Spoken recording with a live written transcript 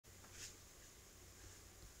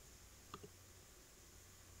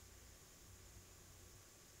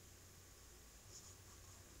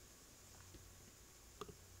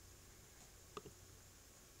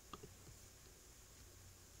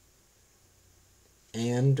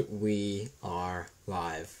And we are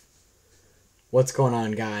live. What's going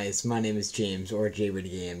on, guys? My name is James, or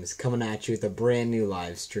JBradyGames, coming at you with a brand new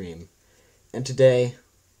live stream. And today,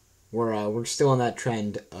 we're still on that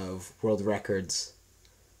trend of world records.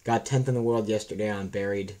 Got 10th in the world yesterday on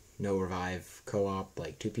Buried, no revive, co-op,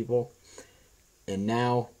 like 2 people. And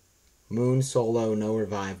now, Moon solo, no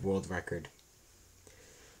revive, world record.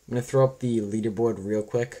 I'm going to throw up the leaderboard real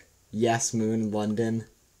quick. Yes, Moon, London.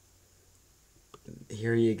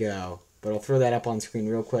 Here you go. But I'll throw that up on screen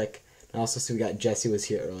real quick. And also see we got Jesse was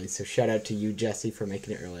here early. So shout out to you, Jesse, for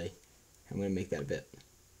making it early. I'm going to make that a bit.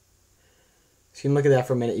 So you can look at that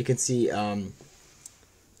for a minute. You can see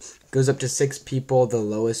goes up to 6 people, the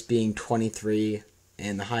lowest being 23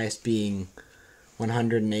 and the highest being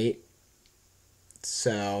 108.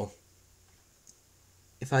 So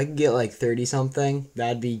if I could get like 30 something,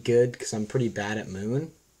 that'd be good because I'm pretty bad at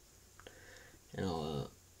Moon. And I'll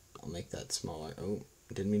make that smaller. Oh,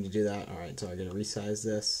 didn't mean to do that. Alright, so I gotta resize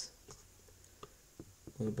this.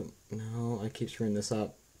 A little bit. No, I keep screwing this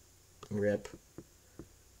up. Rip.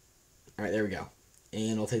 Alright, there we go.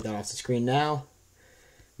 And I'll take that off the screen now.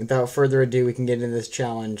 Without further ado, we can get into this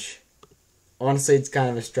challenge. Honestly, it's kind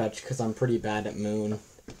of a stretch because I'm pretty bad at Moon.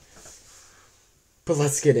 But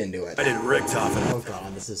let's get into it. I did Richtofen. Oh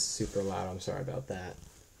god, this is super loud. I'm sorry about that.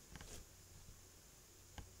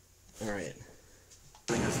 Alright.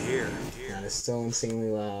 Here. That is still insanely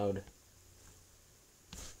loud.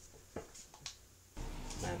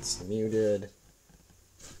 That's muted.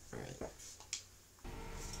 Alright.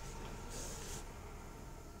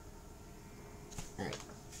 Alright.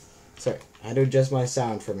 Sorry, I had to adjust my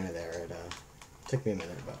sound for a minute there. It took me a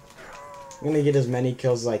minute, but I'm gonna get as many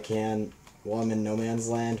kills as I can while I'm in no man's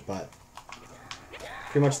land, but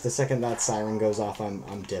pretty much the second that siren goes off,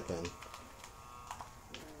 I'm dipping.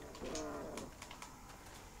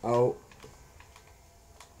 Oh.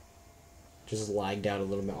 Just lagged out a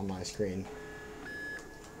little bit on my screen.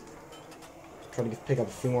 Try to pick up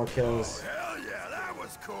a few more kills. Oh, hell yeah, that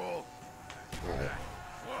was cool. Alright.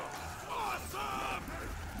 Awesome.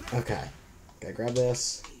 Okay. Gotta grab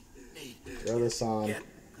this. Throw this on.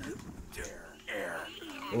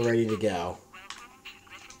 We're ready to go.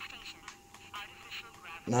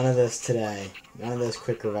 None of this today. None of this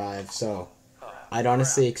quick revive, so I'd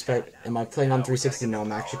honestly expect... Am I playing on 360? No,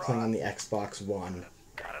 I'm actually playing on the Xbox One.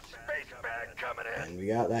 And we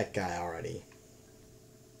got that guy already.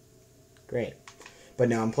 Great. But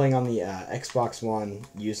no, I'm playing on the Xbox One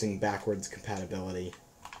using backwards compatibility.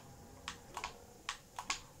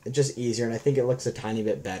 It's just easier, and I think it looks a tiny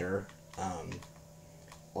bit better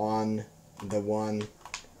on the one.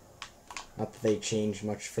 Not that they changed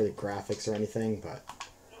much for the graphics or anything, but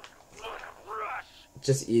it's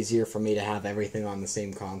just easier for me to have everything on the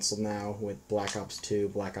same console now with Black Ops 2,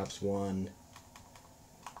 Black Ops 1,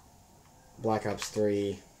 Black Ops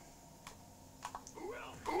 3.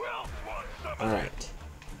 Alright.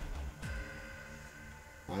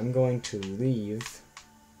 I'm going to leave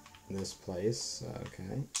this place.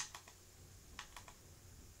 Okay.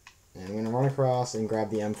 And I'm going to run across and grab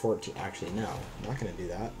the M14. Actually, no. I'm not going to do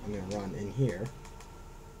that. I'm going to run in here.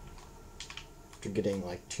 After getting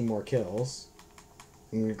like 2 more kills.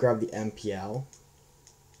 I'm going to grab the MPL.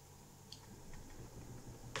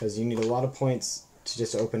 Because you need a lot of points to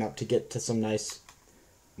just open up to get to some nice,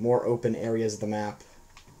 more open areas of the map.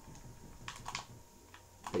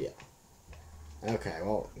 But yeah. Okay,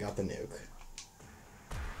 well, got the nuke.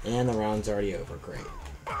 And the round's already over. Great.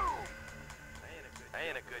 I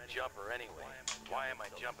ain't a good jumper anyway. Why am I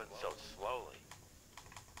jumping so slowly?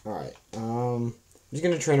 Alright, I'm just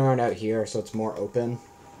gonna train around out here so it's more open.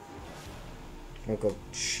 I don't go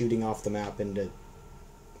shooting off the map into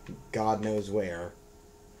God knows where.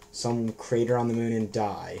 Some crater on the moon and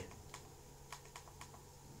die.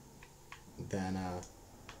 Then,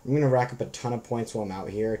 I'm gonna rack up a ton of points while I'm out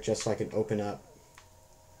here just so I can open up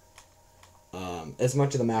as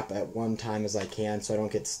much of the map at one time as I can so I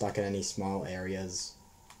don't get stuck in any small areas.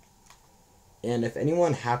 And if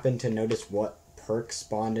anyone happened to notice what perk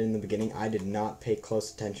spawned in the beginning, I did not pay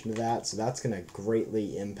close attention to that, so that's going to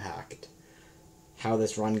greatly impact how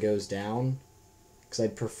this run goes down. Because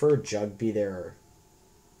I'd prefer Jug be there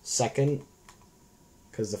second,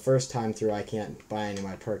 because the first time through I can't buy any of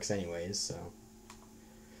my perks anyways, so.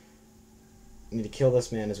 I need to kill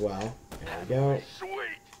this man as well. There we go.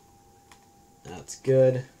 That's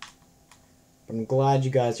good. But I'm glad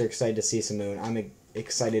you guys are excited to see some Moon. I'm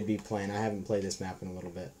excited to be playing. I haven't played this map in a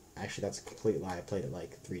little bit. Actually, that's a complete lie. I played it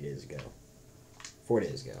like 3 days ago. 4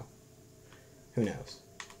 days ago. Who knows?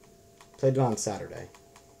 Played it on Saturday.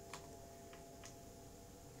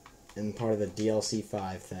 And part of the DLC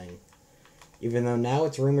 5 thing. Even though now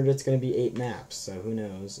it's rumored it's going to be 8 maps, so who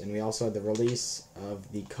knows. And we also had the release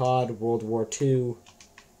of the COD World War II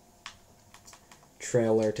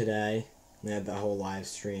trailer today. They had the whole live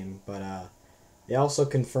stream, but they also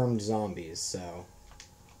confirmed zombies, so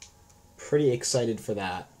pretty excited for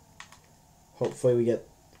that. Hopefully we get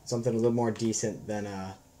something a little more decent than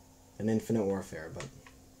Infinite Warfare, but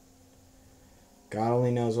God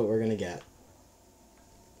only knows what we're going to get.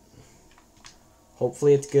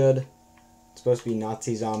 Hopefully it's good. It's supposed to be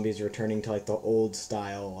Nazi zombies returning to like the old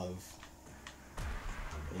style of,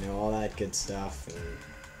 you know, all that good stuff, and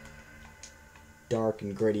dark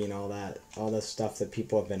and gritty and all that, all the stuff that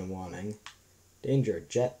people have been wanting. Danger,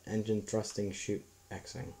 jet engine thrusting, shoot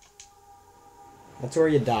Xing. That's where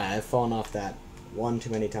you die. I've fallen off that one too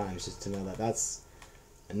many times just to know that that's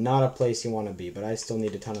not a place you want to be, but I still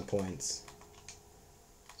need a ton of points.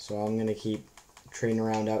 So I'm going to keep trading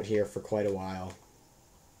around out here for quite a while.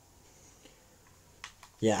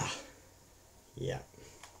 Yeah.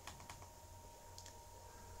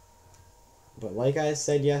 But like I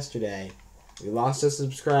said yesterday, we lost a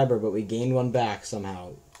subscriber, but we gained one back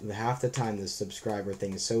somehow. Half the time this subscriber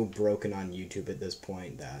thing is so broken on YouTube at this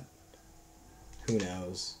point that who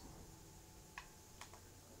knows.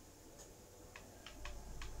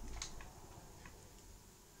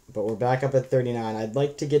 But we're back up at 39. I'd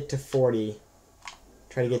like to get to 40.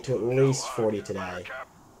 Try to get to at least 40 today.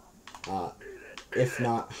 If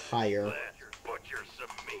not higher.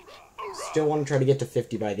 Still want to try to get to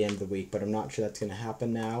 50 by the end of the week, but I'm not sure that's going to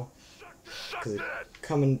happen now. Because it's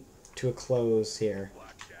coming to a close here.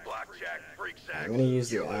 I'm going to use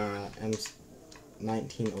the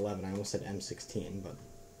M1911. I almost said M16, but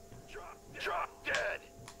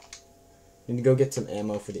need to go get some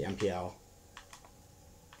ammo for the MPL.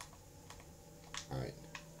 Alright.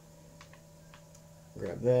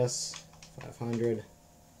 Grab this. 500.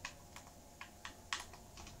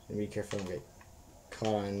 And be careful don't get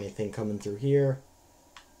caught on anything coming through here.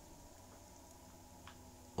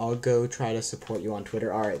 I'll go try to support you on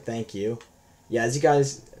Twitter. Alright, thank you. Yeah, as you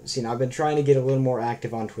guys have seen, I've been trying to get a little more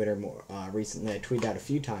active on Twitter more recently. I tweeted out a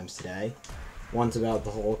few times today. One's about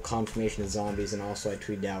the whole confirmation of zombies, and also I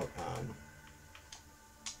tweeted out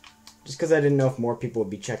just because I didn't know if more people would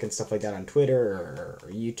be checking stuff like that on Twitter or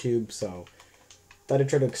YouTube, so thought I'd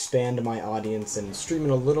try to expand my audience and stream it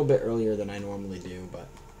a little bit earlier than I normally do. But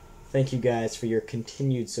thank you guys for your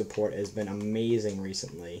continued support. It has been amazing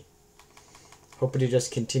recently. Hoping to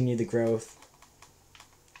just continue the growth.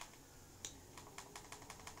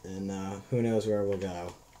 And who knows where we'll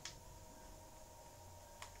go.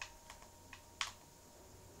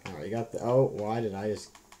 Alright, you got the... Oh, why did I just...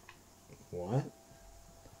 What?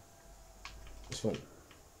 Just went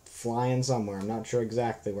flying somewhere. I'm not sure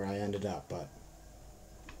exactly where I ended up, but...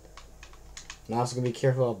 I'm also going to be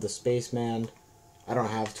careful of the spaceman. I don't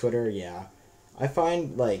have Twitter, yeah. I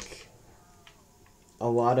find, like... a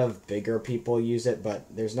lot of bigger people use it, but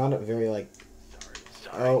there's not a very, like...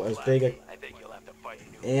 Oh, as big a...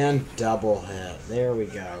 And double hit. There we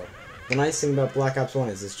go. The nice thing about Black Ops 1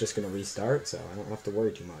 is it's just going to restart, so I don't have to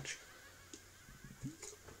worry too much.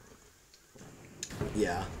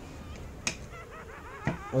 Yeah.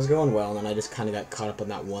 I was going well, and then I just kind of got caught up on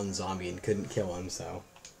that one zombie and couldn't kill him, so...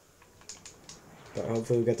 But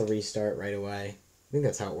hopefully we get the restart right away. I think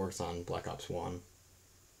that's how it works on Black Ops 1.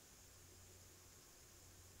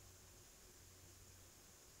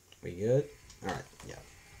 We good? Alright, yeah.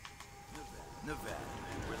 Nevada,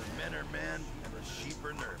 where the men are men and the sheep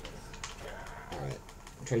are nervous. Alright.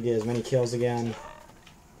 Try to get as many kills again.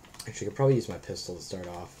 Actually, I could probably use my pistol to start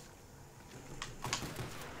off.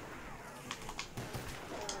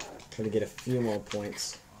 Try to get a few more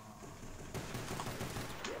points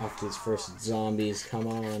off these first zombies. Come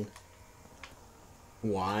on.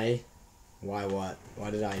 Why? Why what?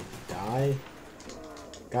 Why did I die?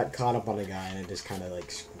 Got caught up on a guy and it just kind of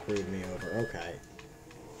like screwed me over. Okay.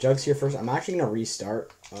 Jug's here first. I'm actually going to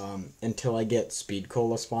restart until I get Speed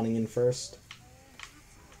Cola spawning in first.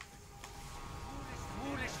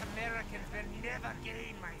 Foolish Americans will never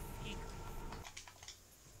gain my feet.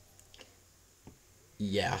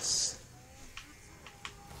 Yes.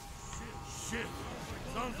 Shit.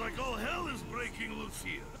 Sounds like all hell is breaking loose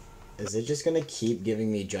here. Is it just going to keep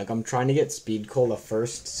giving me Jug? I'm trying to get Speed Cola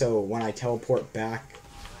first, so when I teleport back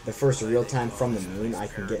the first real time from the moon, I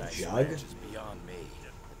can get Jug.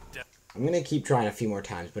 I'm going to keep trying a few more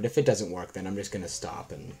times, but if it doesn't work, then I'm just going to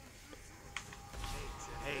stop and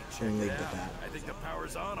leave it at that. I think the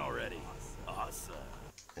power's on already. Awesome.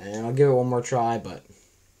 And I'll give it one more try, but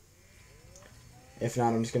if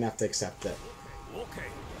not, I'm just going to have to accept it. Okay.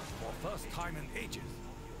 For first time in ages.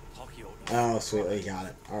 Tokyo. Oh, sweetly, got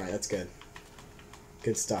it. Alright, that's good.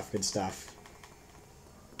 Good stuff, good stuff.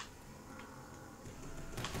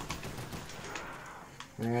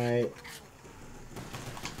 Alright.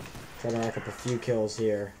 Try to rack up a few kills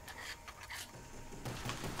here.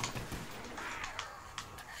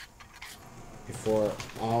 Before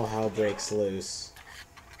all hell breaks loose.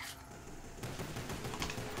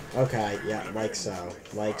 Okay, yeah, like so.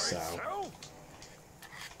 Like so.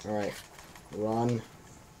 Alright. Run.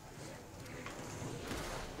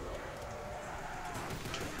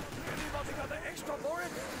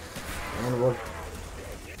 And we're...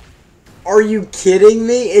 Are you kidding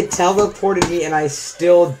me? It teleported me and I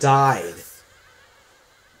still died.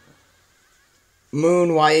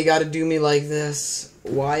 Moon, why you gotta do me like this?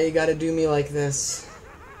 Why you gotta do me like this?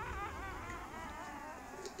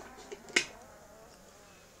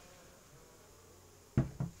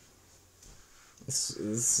 This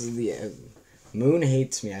is the end. Moon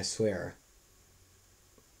hates me, I swear.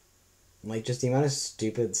 Like, just the amount of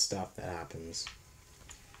stupid stuff that happens.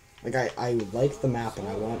 Like, I like the map and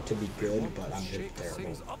I want it to be good, but I'm just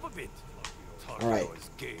terrible. Alright.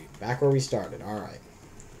 Back where we started. Alright.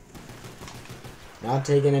 Not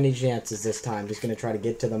taking any chances this time. Just gonna try to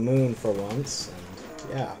get to the moon for once.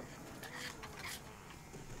 And, yeah.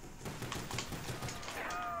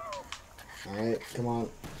 Alright, come on.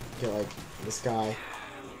 Get, like, this guy.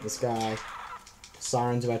 This guy.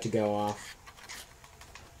 Siren's about to go off.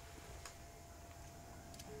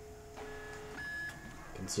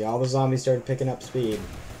 Can see all the zombies started picking up speed.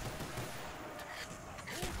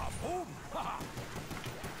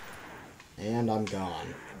 And I'm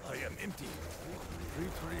gone.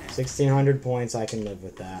 1,600 points, I can live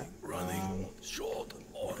with that.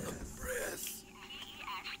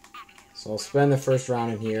 So I'll spend the first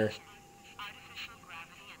round in here.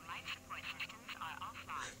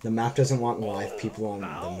 The map doesn't want live people on the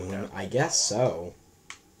moon. I guess so.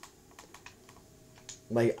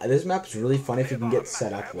 Like, this map's really fun if you can get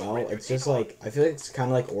set up well. It's just like, I feel like it's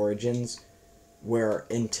kind of like Origins, where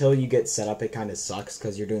until you get set up, it kind of sucks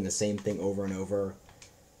because you're doing the same thing over and over.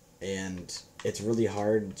 And it's really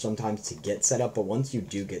hard sometimes to get set up, but once you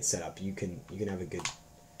do get set up, you can have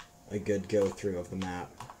a good go through of the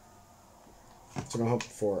map. That's what I'm hoping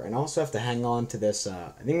for. And I also have to hang on to this,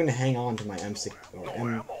 I think I'm going to hang on to my M6, or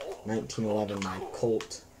M1911, my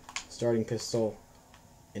Colt starting pistol,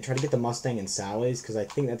 and try to get the Mustang and Sally's, because I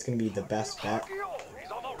think that's going to be the best bet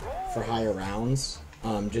for higher rounds,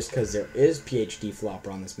 just because there is PhD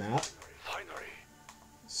flopper on this map.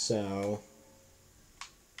 So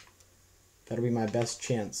that'll be my best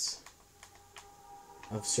chance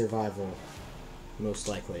of survival, most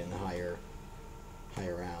likely in the higher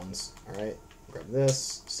rounds. Alright, grab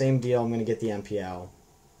this. Same deal, I'm going to get the MPL.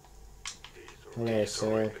 Hello,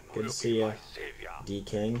 sir. Good to see you.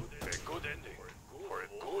 D-King.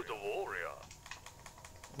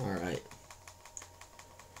 Alright.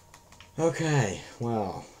 Okay,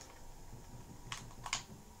 well.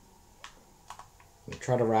 I'm going to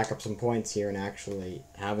try to rack up some points here and actually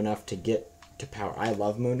have enough to get to power. I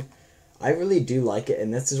love Moon. I really do like it,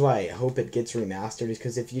 and this is why I hope it gets remastered, is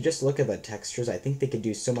because if you just look at the textures, I think they could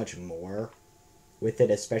do so much more with it,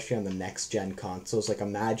 especially on the next-gen consoles. Like,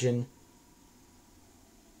 imagine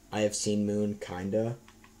I have seen Moon, kinda.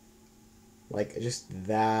 Like, just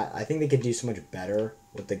that. I think they could do so much better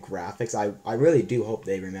with the graphics. I really do hope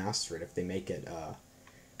they remaster it if they make it,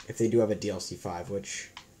 if they do have a DLC 5,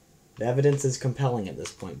 which the evidence is compelling at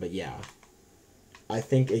this point, but yeah. I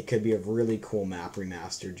think it could be a really cool map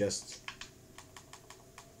remaster, just...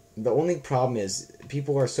 The only problem is,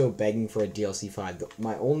 people are so begging for a DLC 5.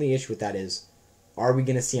 My only issue with that is, are we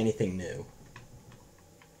going to see anything new?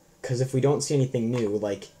 Because if we don't see anything new,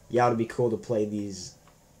 like, yeah, it'd be cool to play these,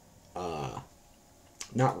 or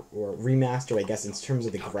remastered, I guess, in terms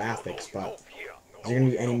of the graphics, but is there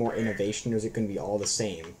going to be any more innovation, or is it going to be all the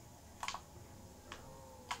same?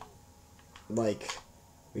 Like,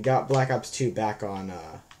 we got Black Ops 2 back on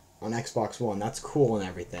Xbox One. That's cool and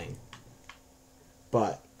everything.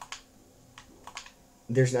 But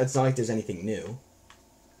it's not like there's anything new.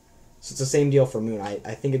 So it's the same deal for Moon. I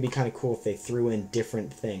think it'd be kind of cool if they threw in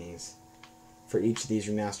different things for each of these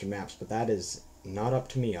remastered maps, but that is not up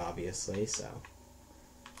to me, obviously, so.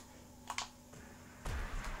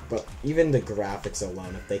 But even the graphics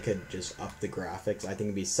alone, if they could just up the graphics, I think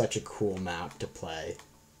it'd be such a cool map to play.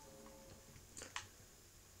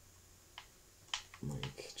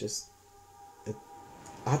 Like, just...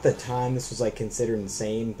 At the time, this was, like, considered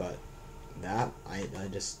insane, but that, I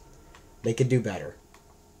just... They could do better.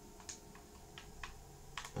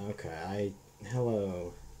 Okay,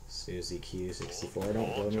 hello, Susie Q64.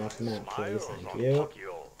 Don't blow me off the map, please. Thank you.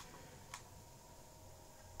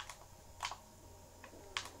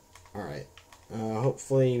 Alright.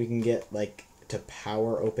 Hopefully we can get, like, to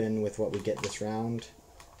power open with what we get this round.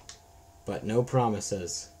 But no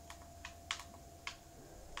promises.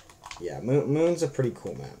 Yeah, Moon's a pretty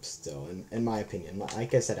cool map still, in my opinion.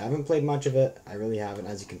 Like I said, I haven't played much of it. I really haven't.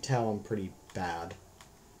 As you can tell, I'm pretty bad.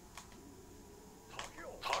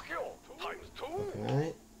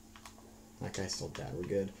 Okay. That guy's still dead. We're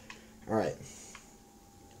good. Alright.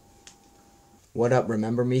 What up,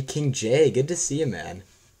 remember me? King J, good to see you, man.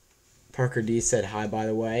 Parker D said hi, by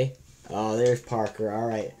the way. Oh, there's Parker.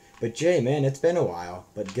 Alright. But Jay, man, it's been a while.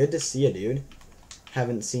 But good to see you, dude.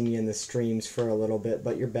 Haven't seen you in the streams for a little bit,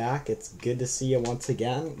 but you're back. It's good to see you once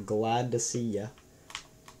again. Glad to see you.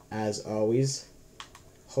 As always.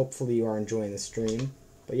 Hopefully you are enjoying the stream.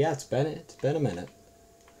 But yeah, it's been a minute.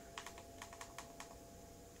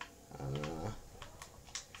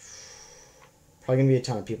 Probably gonna be a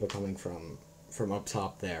ton of people coming from up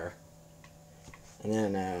top there.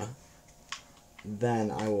 And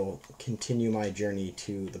then I will continue my journey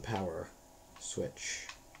to the power switch.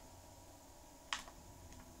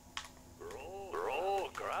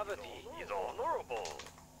 Gravity is honorable.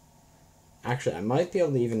 Actually, I might be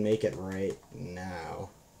able to even make it right now.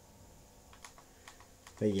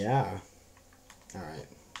 But yeah. Alright.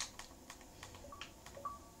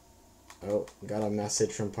 Oh, got a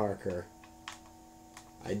message from Parker.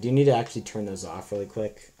 I do need to actually turn those off really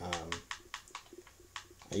quick.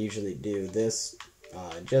 I usually do this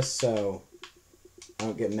just so I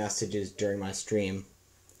don't get messages during my stream.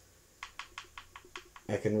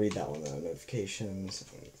 I can read that one, the notifications.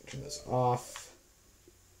 Turn this off.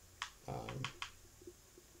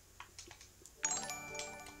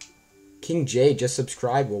 King J just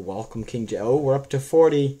subscribed. Well, welcome, King J. Oh, we're up to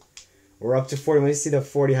 40. We're up to 40. Let me see the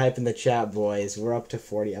 40 hype in the chat, boys. We're up to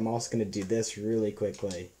 40. I'm also going to do this really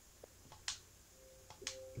quickly.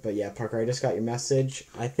 But yeah, Parker, I just got your message.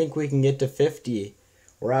 I think we can get to 50.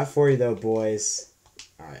 We're at 40, though, boys.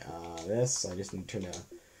 Alright, this. I just need to turn the...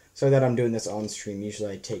 So that I'm doing this on stream.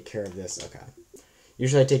 Usually I take care of this. Okay.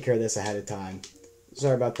 Usually I take care of this ahead of time.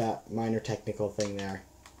 Sorry about that minor technical thing there.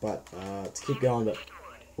 But, let's keep going. But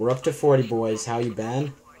we're up to 40, boys. How you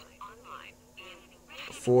been?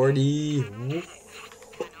 40.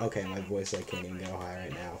 Okay, my voice, I can't even go high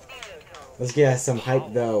right now. Let's get some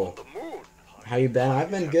hype, though. How you been?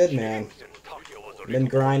 I've been good, man. Been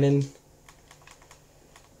grinding.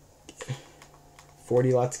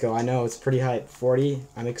 40, let's go. I know, it's pretty hype. 40,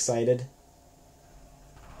 I'm excited.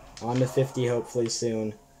 On to 50, hopefully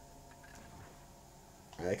soon.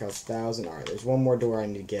 Alright, that costs 1,000. Alright, there's one more door I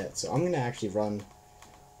need to get. So I'm going to actually run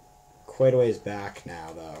quite a ways back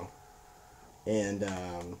now, though. And,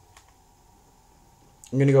 I'm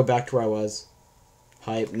going to go back to where I was.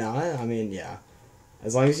 Hype. No, I mean, yeah.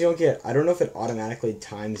 As long as you don't get... I don't know if it automatically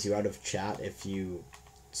times you out of chat if you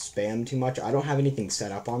spam too much. I don't have anything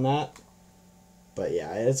set up on that. But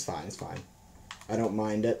yeah, it's fine, it's fine. I don't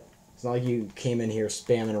mind it. It's not like you came in here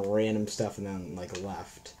spamming random stuff and then, like,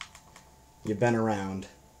 left. You've been around.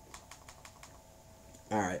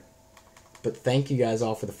 Alright. But thank you guys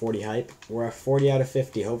all for the 40 hype. We're at 40 out of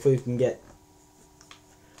 50. Hopefully we can get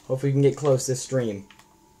close this stream.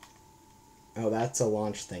 Oh, that's a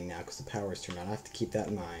launch thing now because the power's turned on. I have to keep that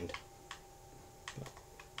in mind.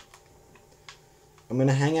 I'm going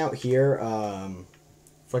to hang out here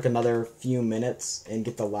for like another few minutes and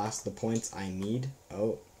get the last of the points I need.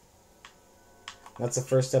 Oh. That's the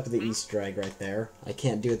first step of the Easter egg right there. I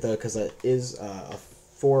can't do it though because it is a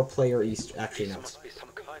 4-player Easter... Actually, no.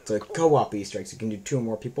 It's a co-op Easter egg, so you can do 2 or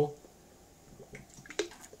more people.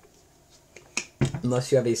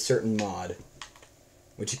 Unless you have a certain mod.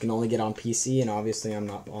 Which you can only get on PC, and obviously I'm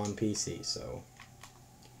not on PC, so...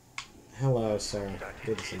 Hello, sir.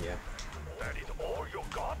 Good to see you.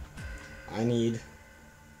 I need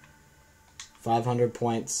 500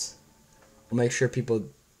 points. We'll make sure people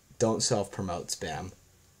don't self-promote spam.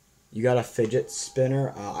 You got a fidget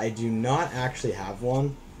spinner? I do not actually have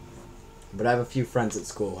one, but I have a few friends at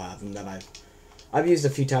school who have them that I've used a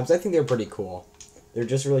few times. I think they're pretty cool. They're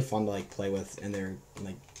just really fun to like play with, and they're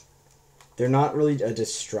not really a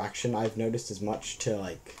distraction, I've noticed, as much to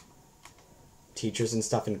like teachers and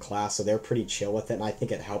stuff in class, so they're pretty chill with it, and I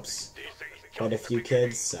think it helps quite a few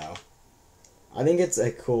kids, so I think it's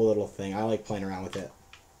a cool little thing. I like playing around with it.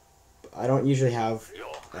 I don't usually have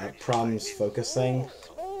problems focusing,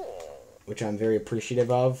 which I'm very appreciative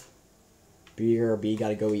of. B or B,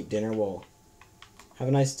 gotta go eat dinner. Well, have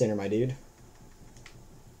a nice dinner, my dude.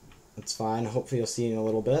 That's fine. Hopefully you'll see you in a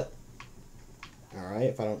little bit. Alright,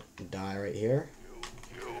 if I don't die right here.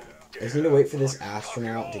 I just need to wait for this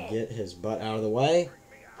astronaut to get his butt out of the way.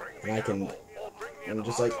 And I'm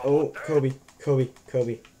just like, oh, Kobe, Kobe,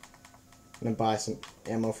 Kobe. I'm gonna buy some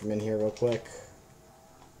ammo from in here real quick.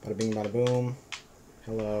 Bada bing, bada boom.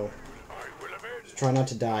 Hello. Just try not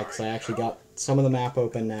to die, because I actually got some of the map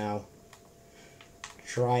open now.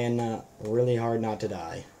 Trying really hard not to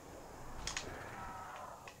die.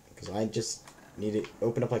 Because I just need to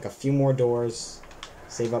open up like a few more doors,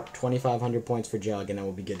 save up 2,500 points for Jug, and then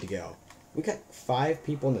we'll be good to go. We got 5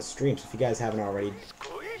 people in the stream, so if you guys haven't already,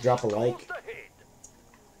 drop a like.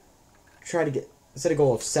 Try to set a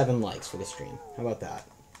goal of 7 likes for the stream. How about that?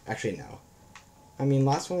 Actually, no. I mean,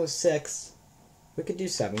 last one was 6. We could do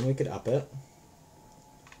 7. We could up it.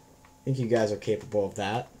 I think you guys are capable of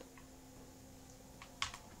that.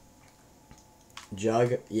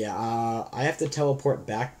 Jug, yeah, I have to teleport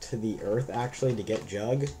back to the Earth, actually, to get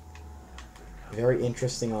Jug. Very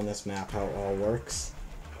interesting on this map how it all works.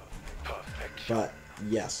 But,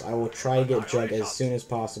 yes, I will try to get Jug as soon as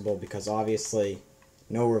possible, because obviously,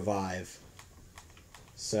 no revive.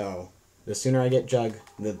 So, the sooner I get Jug,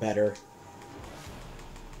 the better.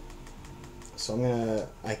 So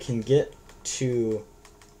I can get to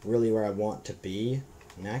really where I want to be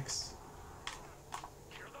next.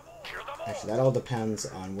 Actually, that all depends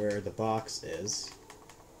on where the box is.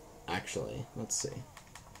 Actually, let's see.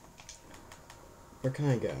 Where can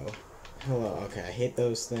I go? Hello, okay, I hate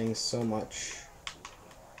those things so much.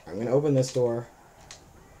 I'm gonna open this door.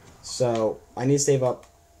 So, I need to save up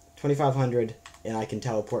 2,500, and I can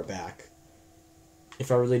teleport back.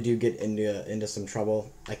 If I really do get into some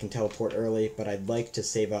trouble, I can teleport early, but I'd like to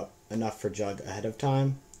save up enough for Jug ahead of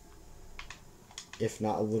time. If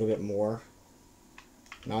not a little bit more.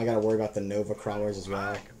 Now I gotta worry about the Nova crawlers as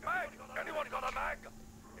well.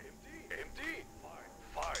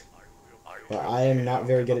 But I am not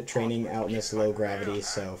very good at training out in this low gravity,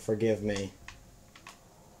 so forgive me.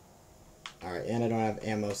 Alright, and I don't have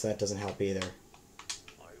ammo, so that doesn't help either.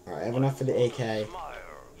 Alright, I have enough for the AK.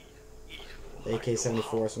 The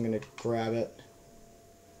AK-74, so I'm gonna grab it.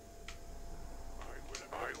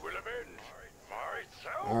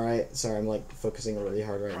 Alright, sorry, I'm like focusing really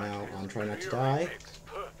hard right now on trying not to die.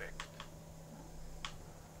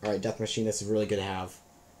 Alright, Death Machine, this is really good to have.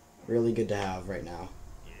 Really good to have right now.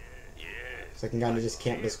 So I can kind of just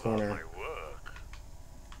camp this corner.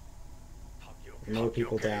 Mow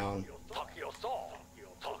people down.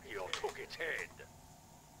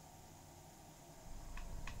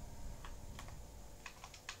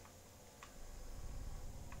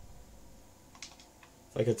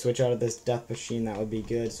 If I could switch out of this Death Machine, that would be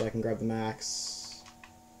good, so I can grab the max.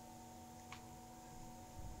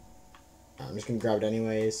 I'm just gonna grab it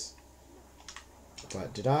anyways.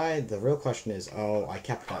 But did I? The real question is, oh, I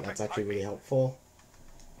kept that. That's actually really helpful.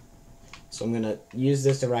 So I'm gonna use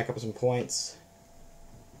this to rack up some points.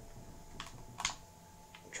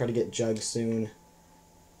 Try to get Jug soon.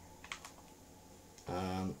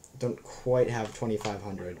 Don't quite have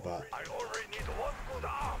 2,500, but...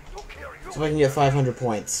 So if I can get 500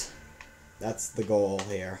 points, that's the goal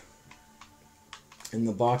here. And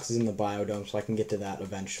the box is in the biodome, so I can get to that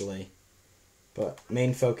eventually. But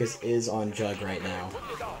main focus is on Jug right now.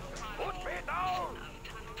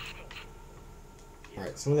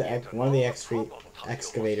 Alright, one of the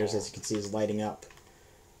excavators, as you can see, is lighting up.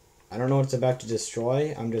 I don't know what it's about to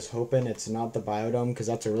destroy. I'm just hoping it's not the biodome, because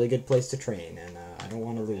that's a really good place to train, and I don't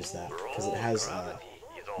want to lose that, because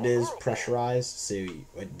it is pressurized, so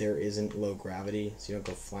there isn't low gravity, so you don't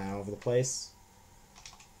go flying all over the place.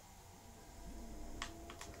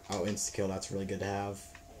 Oh, insta-kill, that's really good to have.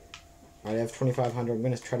 Alright, I have 2,500. I'm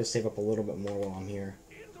going to try to save up a little bit more while I'm here.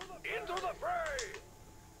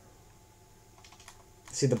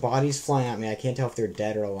 See, the bodies flying at me. I can't tell if they're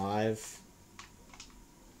dead or alive.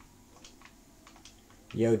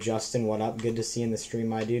 Yo, Justin, what up? Good to see you in the stream,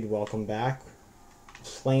 my dude. Welcome back.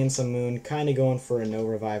 Playing some Moon. Kind of going for a no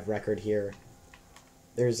revive record here.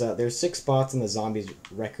 There's 6 spots on the Zombies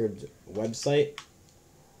record website.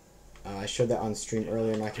 I showed that on stream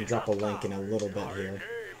earlier, and I can drop a link in a little bit here.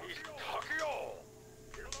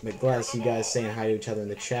 But glad to see you guys saying hi to each other in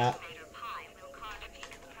the chat.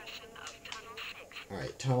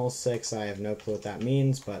 Alright, Tunnel 6, I have no clue what that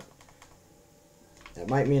means, but that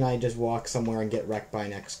might mean I just walk somewhere and get wrecked by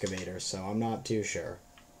an excavator, so I'm not too sure.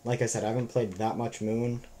 Like I said, I haven't played that much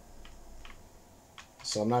Moon,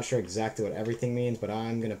 so I'm not sure exactly what everything means, but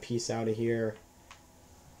I'm going to peace out of here.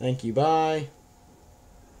 Thank you, bye!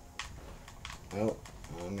 Oh,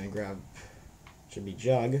 I'm going to grab, should be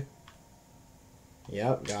Jug.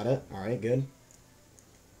 Yep, got it. Alright, good.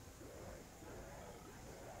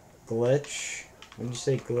 Glitch. What did you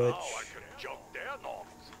say, glitch?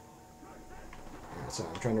 Alright, sorry,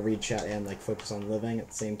 I'm trying to read chat and, like, focus on living at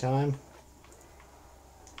the same time.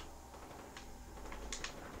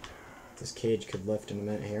 This cage could lift in a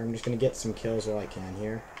minute here. I'm just going to get some kills while I can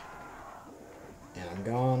here. And I'm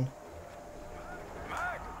gone.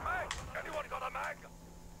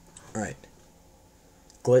 Alright.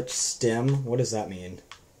 Glitch stim. What does that mean?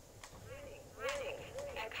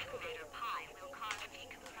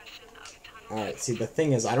 Alright, see, the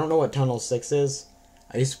thing is, I don't know what Tunnel 6 is.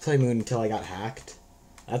 I used to play Moon until I got hacked.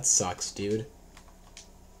 That sucks, dude.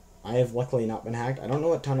 I have luckily not been hacked. I don't know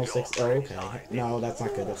what Tunnel 6... Oh, okay. No, that's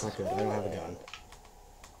not good. That's not good. I don't have a gun.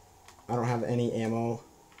 I don't have any ammo.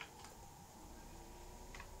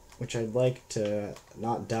 Which I'd like to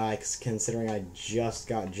not die, considering I just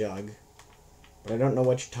got Jug. But I don't know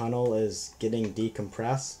which tunnel is getting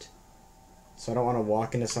decompressed. So I don't want to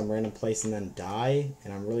walk into some random place and then die.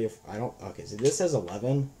 And I'm really... Okay, so this says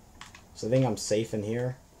 11. So I think I'm safe in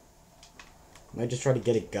here. Might just try to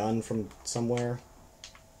get a gun from somewhere.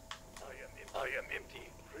 I am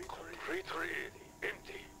empty.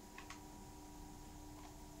 Empty.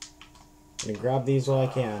 I'm gonna grab these while I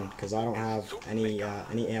can, because I don't have any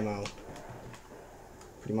ammo.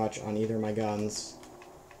 Pretty much on either of my guns.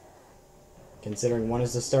 Considering one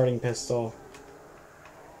is the starting pistol.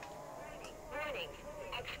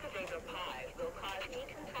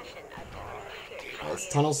 It's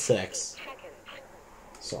tunnel 6.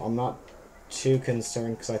 So I'm not too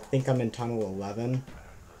concerned, because I think I'm in tunnel 11.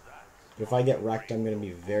 But if I get wrecked, I'm going to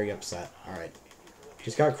be very upset. Alright.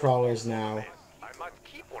 Just got crawlers now.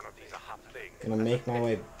 Gonna make my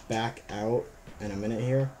way back out in a minute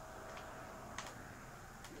here.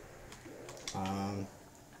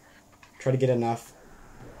 Try to get enough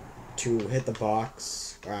to hit the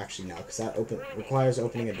box. Or actually no, because that requires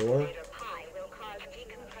opening a door.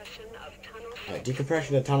 Alright,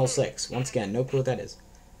 decompression to tunnel 6. Once again, no clue what that is.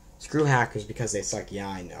 Screw hackers because they suck. Yeah,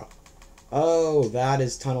 I know. Oh, that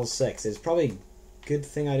is tunnel 6. It's probably a good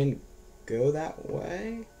thing I didn't go that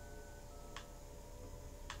way.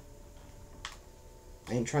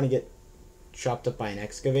 I ain't trying to get chopped up by an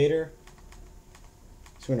excavator.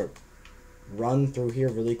 So I'm going to run through here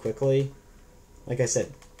really quickly. Like I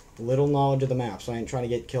said, little knowledge of the map, so I ain't trying to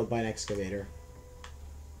get killed by an excavator.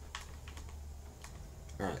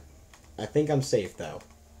 Alright. I think I'm safe, though.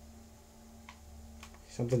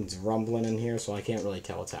 Something's rumbling in here, so I can't really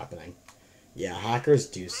tell what's happening. Yeah, hackers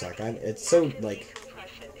do suck. It's so, like...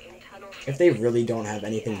 If they really don't have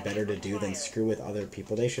anything better to do than screw with other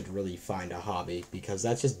people, they should really find a hobby, because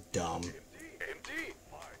that's just dumb.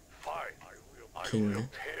 King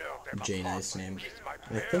J, nice name.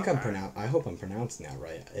 I think I hope I'm pronouncing that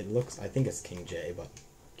right. I think it's King J, but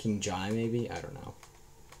King Jai maybe? I don't know.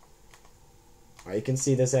 Alright, you can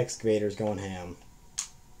see this excavator's going ham.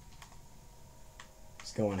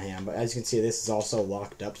 It's going ham, but as you can see, this is also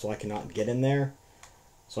locked up, so I cannot get in there.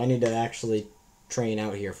 So I need to actually train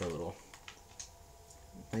out here for a little.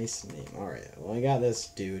 Nice name. Alright, well, I got this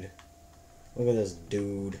dude. Look at this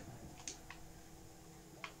dude.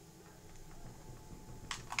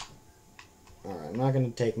 Alright, I'm not going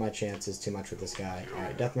to take my chances too much with this guy.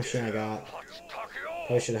 Alright, death machine I got.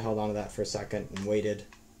 Probably should have held on to that for a second and waited.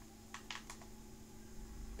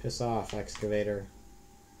 Piss off, excavator.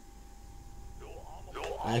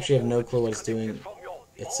 I actually have no clue what it's doing.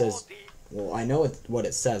 It says... Well, I know what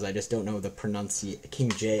it says, I just don't know the pronunciation. King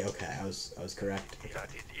J, okay, I was correct. Okay.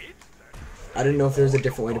 I didn't know if there was a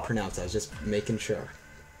different way to pronounce it, I was just making sure.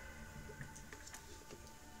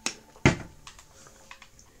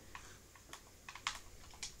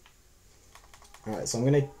 Alright, so I'm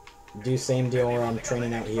going to do same deal where I'm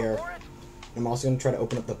training out here. I'm also going to try to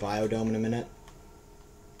open up the biodome in a minute.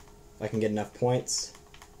 If I can get enough points.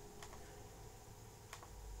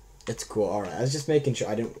 It's cool. Alright, I was just making sure.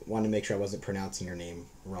 I didn't want to make sure I wasn't pronouncing your name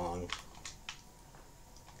wrong.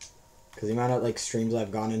 Because the amount of like streams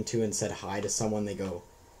I've gone into and said hi to someone, they go,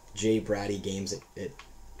 JBradyGames. I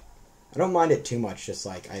don't mind it too much. Just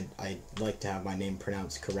like I like to have my name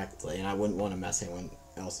pronounced correctly, and I wouldn't want to mess anyone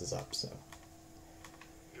else's up. So.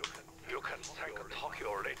 You can take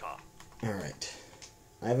Tokyo later. Alright.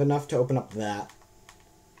 I have enough to open up that,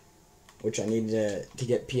 which I need to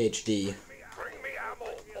get PhD. Bring me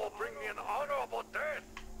ammo or bring me an honorable death.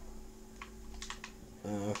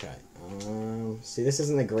 Okay. See, this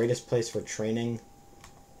isn't the greatest place for training,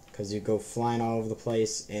 because you go flying all over the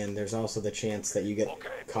place, and there's also the chance that you get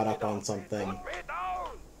caught up on something.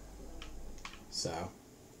 So.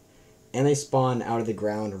 And they spawn out of the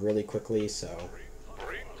ground really quickly, so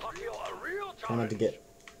try not to get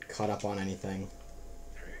caught up on anything.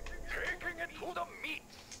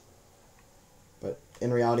 But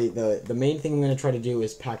in reality, the main thing I'm going to try to do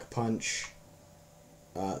is pack a punch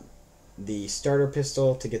the starter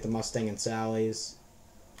pistol to get the Mustang and Sally's.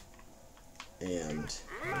 And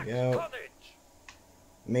there we go.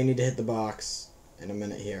 May need to hit the box in a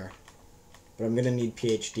minute here. But I'm going to need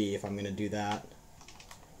PhD if I'm going to do that.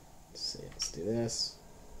 Let's see, let's do this.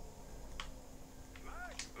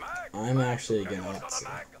 I'm actually going to, let's see.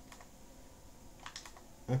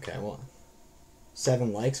 Okay, well,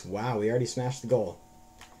 7 likes. Wow, we already smashed the goal.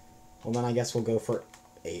 Well, then I guess we'll go for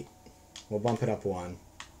 8. We'll bump it up 1.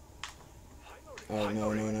 Oh,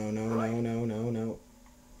 no, no, no, no, no, no, no, no.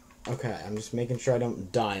 Okay, I'm just making sure I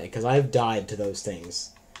don't die, because I've died to those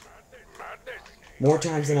things. More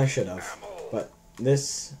times than I should have. But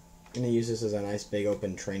this, I'm going to use this as a nice big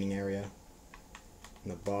open training area.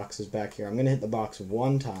 And the box is back here. I'm going to hit the box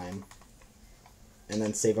 1 time, and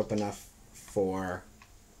then save up enough for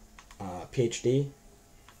PhD.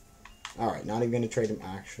 Alright, not even going to trade him,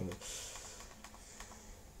 actually.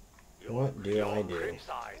 What do I do?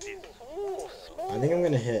 I think I'm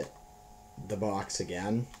going to hit the box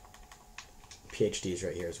again. PhD's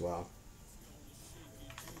right here as well.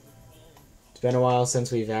 It's been a while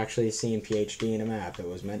since we've actually seen PhD in a map it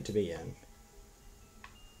was meant to be in.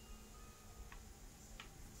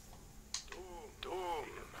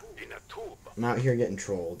 I'm out here getting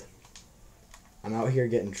trolled. I'm out here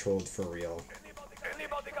getting trolled for real.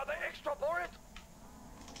 Anybody got an extra for it?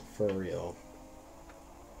 For real.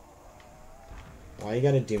 Why you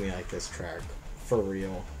gotta do me like this, Trark? For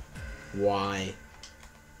real. Why?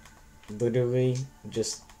 Literally,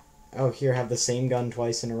 just... Oh, here, have the same gun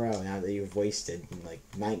twice in a row now that you've wasted, like,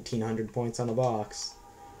 1,900 points on the box.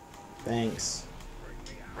 Thanks.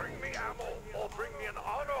 Bring me ammo or bring me an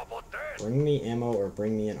honorable death. Bring me ammo or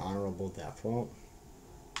bring me an honorable death. Well,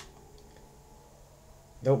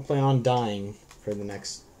 don't plan on dying for the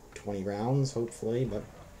next 20 rounds, hopefully, but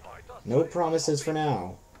no promises for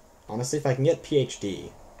now. Honestly, if I can get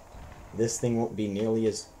PhD, this thing won't be nearly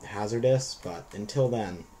as hazardous, but until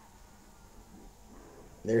then,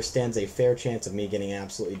 there stands a fair chance of me getting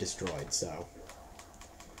absolutely destroyed, so.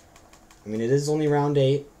 I mean, it is only round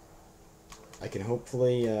 8. I can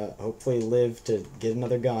hopefully live to get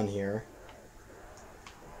another gun here.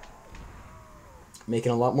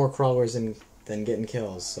 Making a lot more crawlers than getting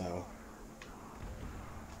kills, so.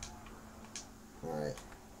 Alright.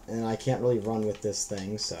 And I can't really run with this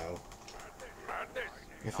thing, so.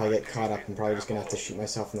 If I get caught up, I'm probably just gonna have to shoot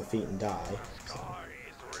myself in the feet and die. So.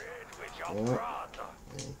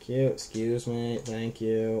 Thank you. Excuse me. Thank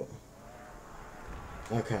you.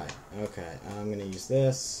 Okay. Okay. I'm gonna use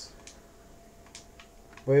this.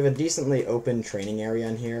 We have a decently open training area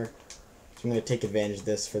in here, so I'm gonna take advantage of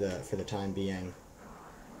this for the time being.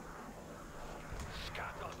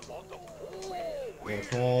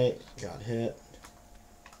 Okay. Got hit.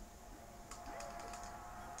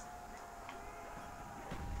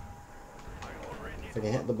 If I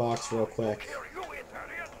can hit the box real quick.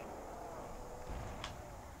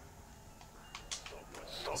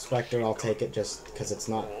 Spectre, I'll take it just because it's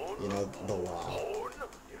not, you know, the law.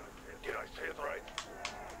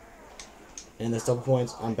 And this double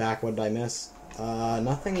points, I'm back. What did I miss?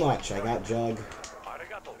 Nothing much. I got Jug.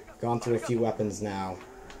 Gone through a few weapons now,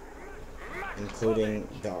 including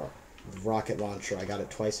the rocket launcher. I got it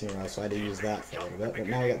twice in a row, so I had to use that for a little bit. But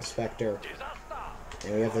now we got the Spectre,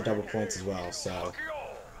 and we have the double points as well, so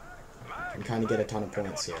I can kind of get a ton of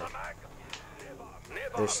points here.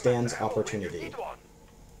 There stands opportunity.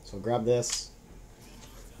 So grab this.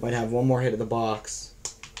 Might have one more hit of the box.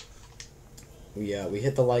 We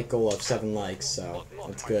hit the like goal of 7 likes, so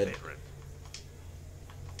that's good.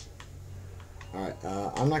 Alright,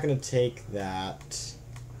 I'm not going to take that,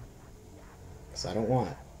 because I don't want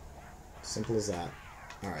it. Simple as that.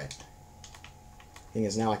 Alright. Thing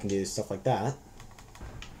is, now I can do stuff like that.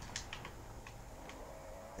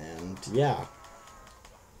 And, yeah.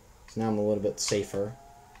 So now I'm a little bit safer.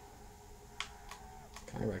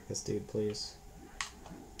 Can I wreck this dude, please?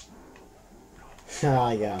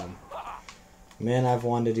 I got him. Man, I've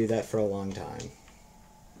wanted to do that for a long time.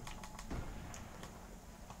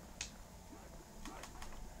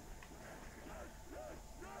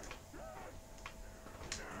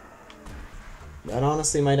 That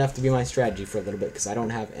honestly might have to be my strategy for a little bit, because I don't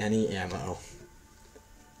have any ammo.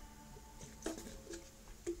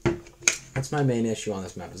 That's my main issue on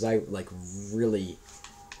this map, is I, like, really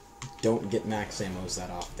don't get max ammos that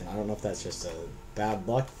often. I don't know if that's just a bad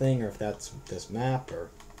luck thing, or if that's this map, or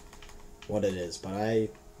what it is, but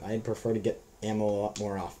I'd prefer to get ammo a lot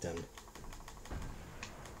more often.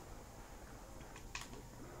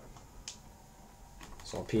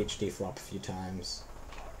 So I'll PhD flop a few times.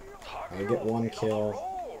 I get 1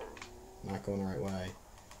 kill. Not going the right way.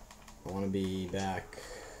 I want to be back.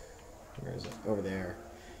 Where is it? Over there.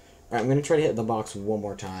 Alright, I'm going to try to hit the box one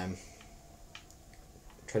more time.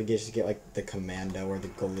 Try to get like the commando or the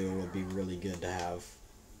galoo would be really good to have.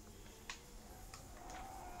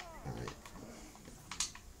 Alright.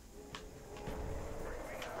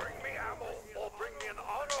 Bring me ammo or bring me an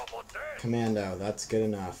honorable death. Commando, that's good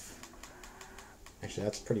enough. Actually,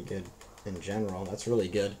 that's pretty good in general. That's really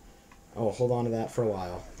good. Oh, hold on to that for a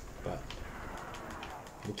while. But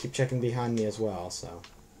you keep checking behind me as well, so.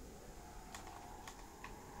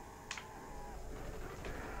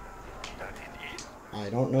 I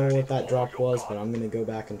don't know what that drop was, but I'm going to go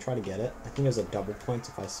back and try to get it. I think it was a double point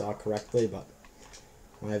if I saw correctly, but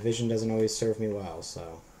my vision doesn't always serve me well,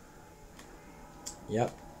 so.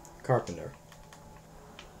 Yep, Carpenter.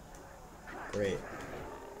 Great.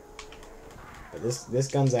 But this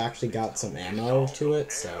gun's actually got some ammo to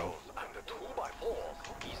it, so.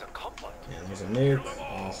 Yeah, there's a nuke.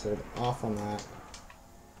 I'll hold off on that.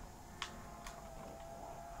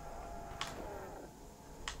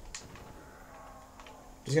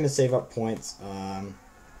 Just gonna save up points.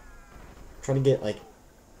 Try to get like.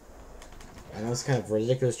 I know it's kind of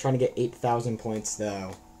ridiculous. Trying to get 8,000 points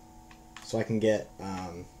though, so I can get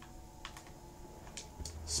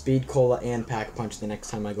Speed Cola and Pack Punch the next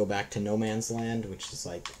time I go back to No Man's Land, which is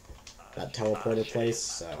like that teleporter place.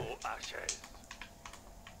 So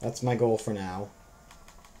that's my goal for now.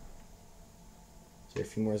 Is there a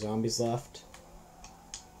few more zombies left?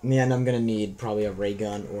 In the end, I'm gonna need probably a ray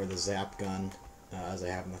gun or the zap gun, as I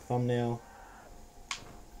have in the thumbnail.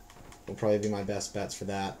 Will probably be my best bets for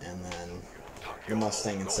that, and then the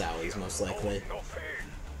Mustang and Sally's most likely.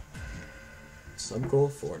 Sub goal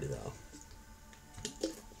 40 though.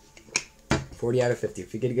 40 out of 50.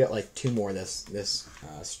 If you could get like 2 more this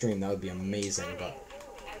stream, that would be amazing. But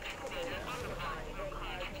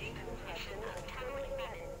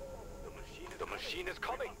The machine is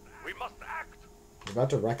coming. We must act. you're about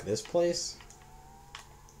to wreck this place?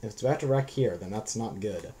 If it's about to wreck here, then that's not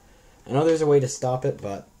good. I know there's a way to stop it,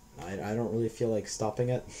 but I don't really feel like stopping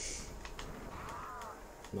it.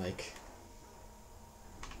 Like,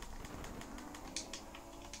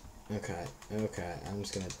 okay, I'm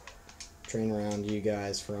just gonna train around you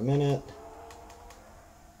guys for a minute.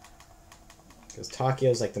 Because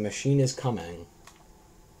Takio's like, the machine is coming.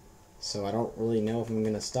 So I don't really know if I'm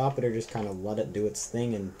gonna stop it or just kind of let it do its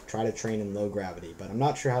thing and try to train in low gravity. But I'm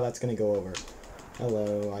not sure how that's gonna go over.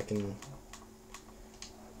 Hello, I can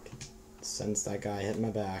sense that guy hitting my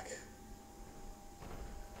back.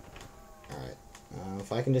 Alright.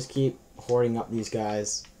 If I can just keep hoarding up these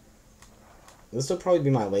guys. This will probably be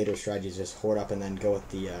my later strategy, is just hoard up and then go with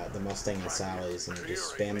the Mustang and Sally's and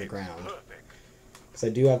just spam the ground. Because I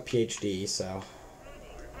do have PhD, so.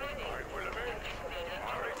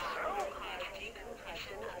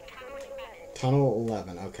 Tunnel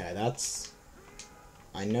 11, okay, that's.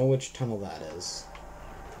 I know which tunnel that is.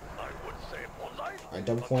 Alright,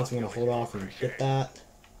 double points, I'm going to hold off and get that.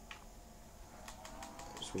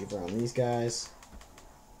 Just weave around these guys.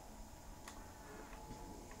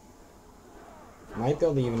 Might be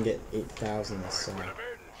able to even get 8,000, so.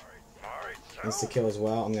 Insta-kill as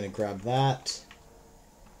well, I'm going to grab that.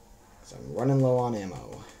 So I'm running low on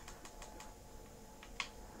ammo.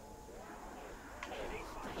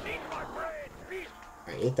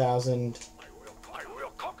 Alright, 8,000.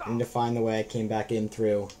 I need to find the way I came back in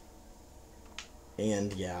through.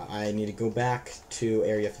 And yeah, I need to go back to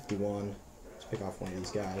Area 51. Let's pick off one of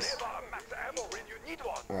these guys.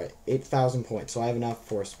 Alright, 8,000 points. So I have enough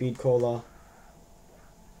for Speed Cola.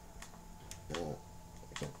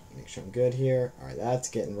 Make sure I'm good here. Alright, that's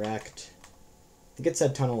getting wrecked. I think it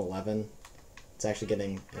said Tunnel 11. It's actually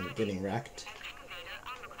getting wrecked.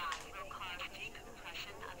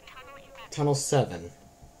 Tunnel 7.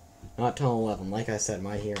 Not Tunnel 11. Like I said,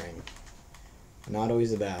 my hearing. Not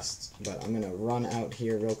always the best. But I'm going to run out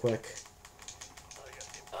here real quick.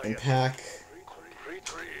 And pack.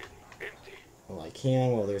 Well, I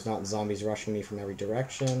can. Well, there's not zombies rushing me from every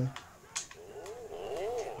direction.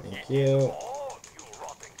 Thank you.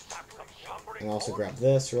 And also grab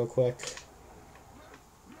this real quick.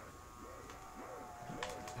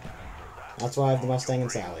 That's why I have the Mustang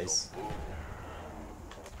and Sally's.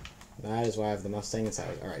 That is why I have the Mustang and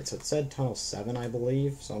Sally's. Alright, so it said Tunnel 7, I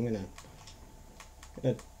believe. So I'm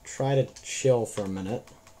gonna try to chill for a minute.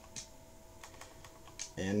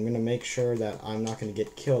 And I'm gonna make sure that I'm not gonna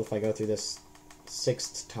get killed if I go through this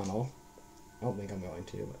 6th tunnel. I don't think I'm going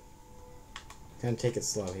to, but I'm gonna take it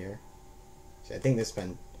slow here. See, I think this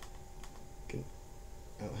been.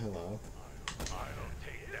 Oh, hello.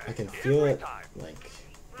 I can feel it, like,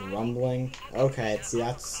 rumbling. Okay, see,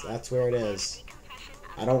 that's where it is.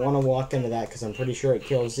 I don't want to walk into that because I'm pretty sure it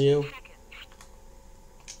kills you.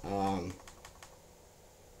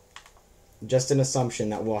 Just an assumption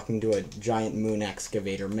that walking to a giant moon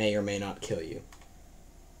excavator may or may not kill you.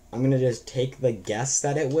 I'm gonna just take the guess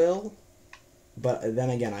that it will, but then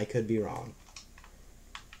again, I could be wrong.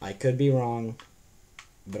 I could be wrong,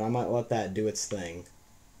 but I might let that do its thing.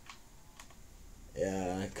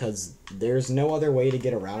 Because there's no other way to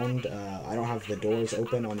get around. I don't have the doors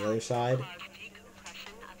open on the other side.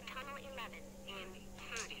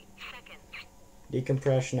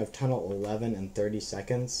 Decompression of tunnel 11 in 30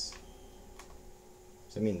 seconds.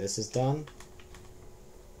 So I mean this is done?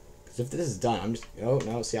 Because if this is done, I'm just... Oh,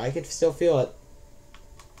 no, see, I can still feel it.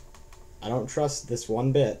 I don't trust this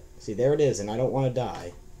one bit. See, there it is, and I don't want to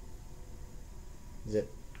die. Does it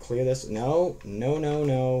clear this? No, no, no,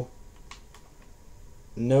 no.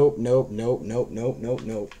 Nope, nope, nope, nope, nope, nope,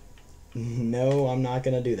 nope. No, I'm not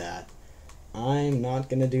gonna do that. I'm not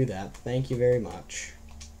gonna do that. Thank you very much.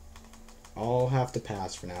 I'll have to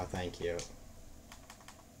pass for now, thank you.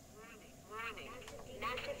 Warning.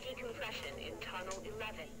 Massive decompression in tunnel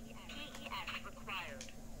 11. PES required.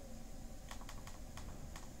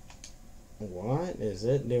 What is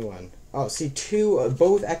it doing? Oh, see,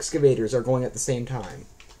 both excavators are going at the same time.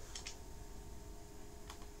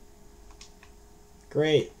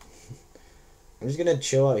 Great. I'm just gonna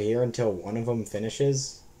chill out here until one of them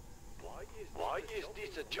finishes. Why is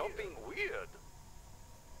this jumping weird?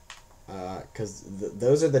 Because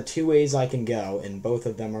those are the two ways I can go, and both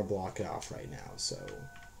of them are blocked off right now, so...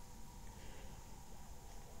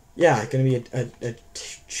 Yeah, gonna be a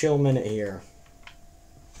chill minute here.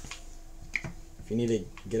 If you need to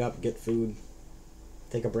get up, get food,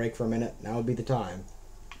 take a break for a minute, now would be the time.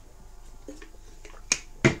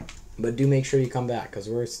 But do make sure you come back, because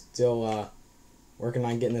we're still working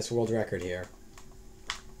on getting this world record here.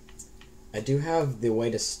 I do have the way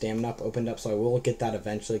to stamina up opened up, so I will get that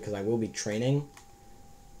eventually, because I will be training.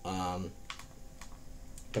 But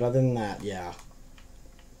other than that, yeah.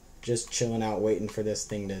 Just chilling out, waiting for this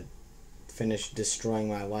thing to finish destroying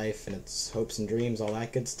my life and its hopes and dreams, all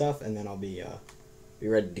that good stuff, and then I'll be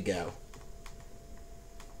ready to go.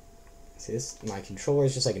 See, my controller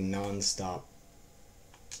is just like non-stop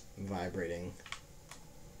vibrating.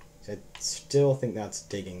 So I still think that's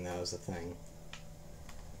digging, though, is the thing.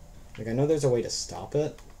 Like, I know there's a way to stop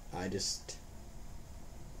it. So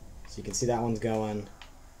you can see that one's going.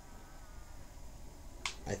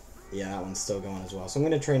 Yeah, that one's still going as well. So I'm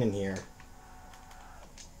going to train in here.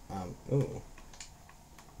 Ooh.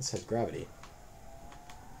 This has gravity.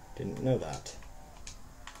 Didn't know that.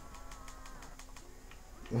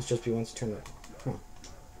 Must just be once you turn it. Huh.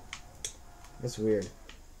 That's weird.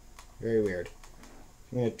 Very weird.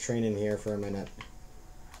 I'm going to train in here for a minute.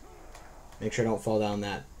 Make sure I don't fall down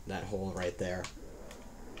that hole right there.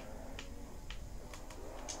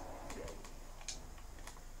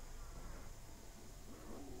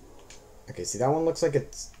 Okay, see, that one looks like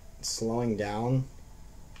it's slowing down,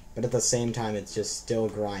 but at the same time it's just still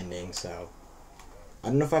grinding, so I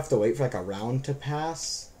don't know if I have to wait for like a round to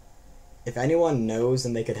pass. If anyone knows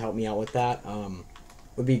and they could help me out with that,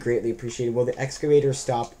 would be greatly appreciated. Will the excavator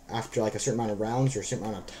stop after like a certain amount of rounds or a certain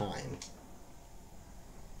amount of time?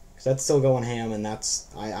 Because that's still going ham, and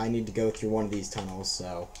I need to go through one of these tunnels,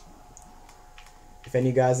 so if any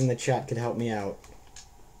of you guys in the chat could help me out,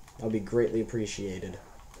 that would be greatly appreciated.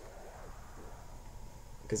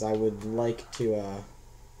 Because I would like to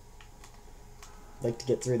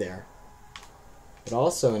get through there. But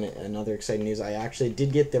also, in another exciting news, I actually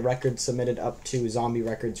did get the record submitted up to Zombie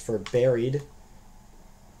Records for Buried.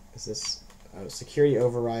 Is this security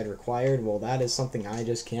override required? Well, that is something I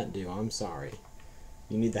just can't do. I'm sorry.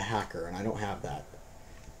 You need the hacker, and I don't have that.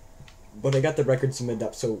 But I got the record submitted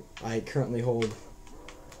up, so I currently hold,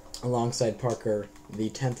 alongside Parker, the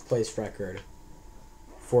 10th place record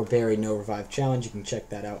for Buried No Revive Challenge. You can check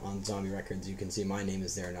that out on Zombie Records. You can see my name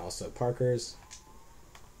is there and also Parker's.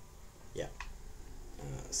 Yeah.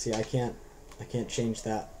 See, I can't change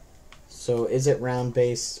that. So is it round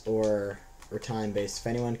based or time based? If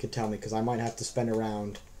anyone could tell me, because I might have to spend a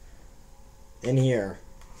round in here,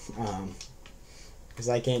 because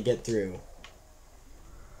I can't get through.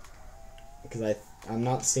 Because I'm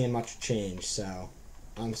not seeing much change, so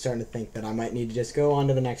I'm starting to think that I might need to just go on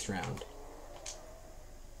to the next round.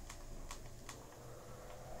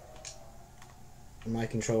 My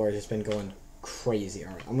controller has just been going crazy.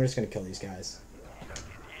 Alright, I'm just going to kill these guys.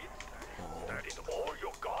 That is all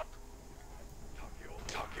you got?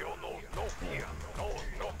 Takeo, no fear,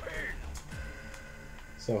 no pain.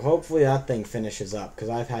 So hopefully that thing finishes up, because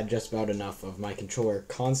I've had just about enough of my controller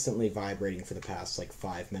constantly vibrating for the past, like,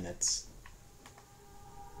 5 minutes.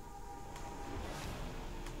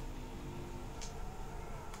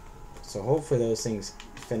 So hopefully those things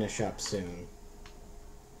finish up soon.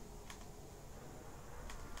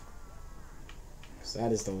 So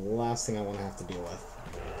that is the last thing I want to have to deal with.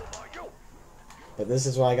 But this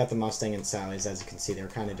is why I got the Mustang and Sally's. As you can see, they're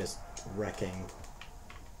kind of just wrecking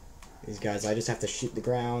these guys. I just have to shoot the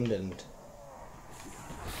ground and...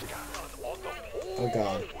 Oh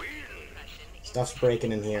god. Stuff's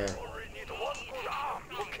breaking in here.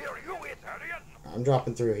 I'm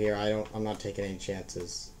dropping through here. I'm not taking any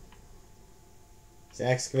chances. The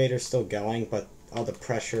excavator's still going, but all the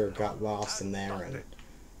pressure got lost in there and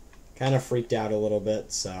kind of freaked out a little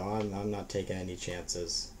bit, so I'm not taking any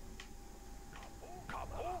chances.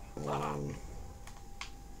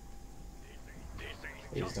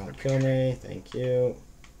 Please don't kill me. Thank you.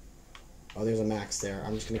 Oh, there's a max there.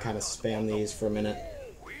 I'm just going to kind of spam these for a minute.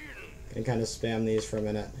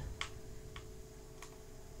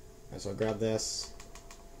 So I'll grab this.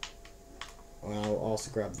 And I'll also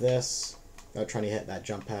grab this. Without trying to hit that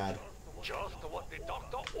jump pad. Just what the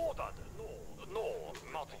doctor ordered. No,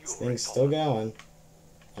 not you. This thing's still going.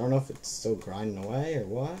 I don't know if it's still grinding away or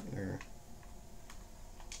what. Or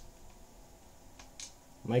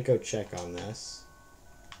might go check on this.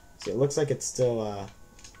 See, it looks like it's still,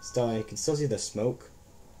 you can still see the smoke.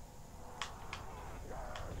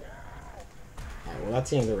 Alright, well that's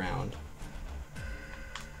the end of the round.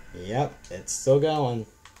 Yep, it's still going.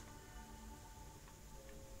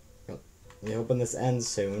 I'm hoping this ends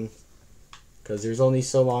soon, because there's only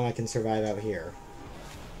so long I can survive out here.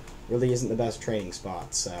 Really isn't the best training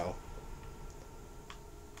spot, so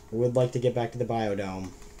I would like to get back to the biodome.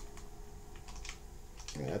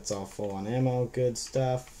 That's all full on ammo, good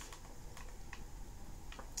stuff.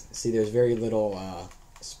 See, there's very little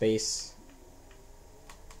space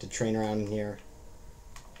to train around in here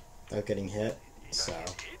without getting hit, so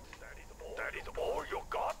That is all you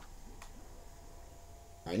got?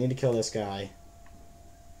 I need to kill this guy.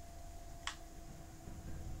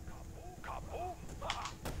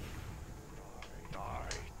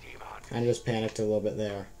 Kind of just panicked a little bit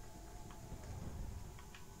there.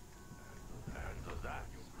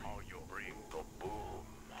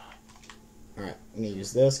 Alright, I'm gonna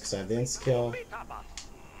use this because I have the insta-kill.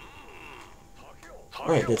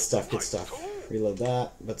 Alright, good stuff, good stuff. Reload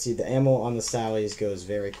that. But see, the ammo on the Sallies goes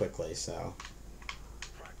very quickly, so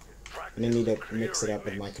I'm going to need to mix it up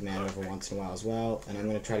with my command every once in a while as well. And I'm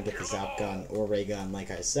going to try to get the zap gun or ray gun,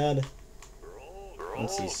 like I said.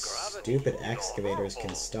 Once these stupid excavators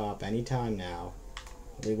can stop anytime now,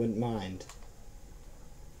 they wouldn't mind.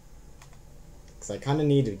 Because I kind of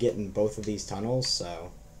need to get in both of these tunnels,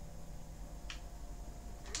 so...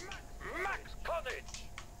 Max Cottage!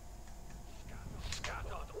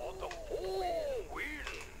 Scattered on the whole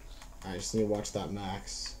winds. I just need to watch that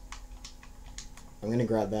max. I'm going to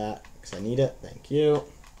grab that, because I need it. Thank you.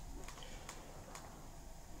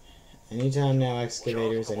 Anytime now,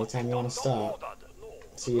 excavators, anytime you want to stop.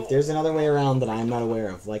 See, if there's another way around that I'm not aware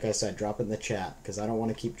of, like I said, drop it in the chat, because I don't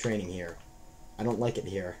want to keep training here. I don't like it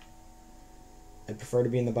here. I'd prefer to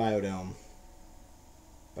be in the biodome.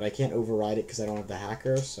 But I can't override it because I don't have the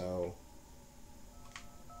hacker, so...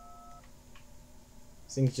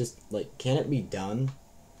 This thing's just, like, can it be done?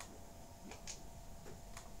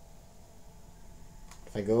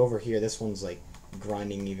 If I go over here, this one's, like,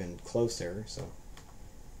 grinding even closer, so... You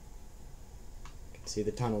can see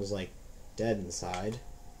the tunnel's, like, dead inside.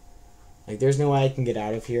 Like, there's no way I can get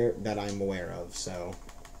out of here that I'm aware of, so...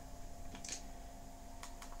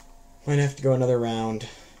 Might have to go another round.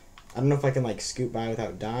 I don't know if I can, like, scoot by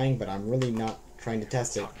without dying, but I'm really not trying to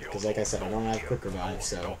test it, because, like I said, I don't have quick revive,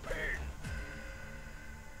 so...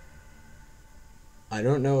 I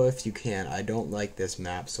don't know if you can. I don't like this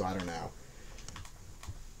map, so I don't know.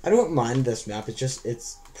 I don't mind this map, it's just,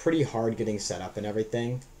 it's pretty hard getting set up and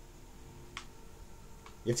everything.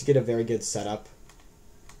 You have to get a very good setup.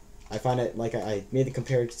 I find it, like, I made the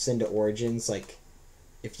comparison to Origins, like,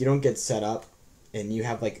 if you don't get set up, and you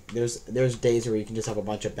have, like, there's days where you can just have a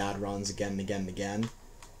bunch of bad runs again and again and again.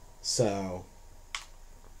 So,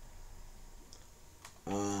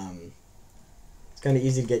 it's kind of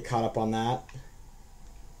easy to get caught up on that.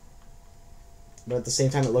 But at the same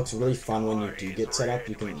time, it looks really fun when you do get set up.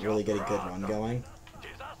 You can really get a good run going.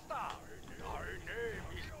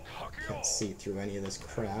 Can't see through any of this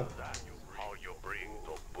crap.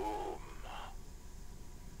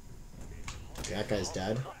 Okay, that guy's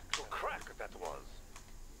dead.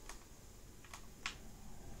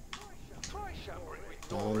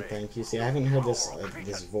 Done, thank you. See, I haven't heard this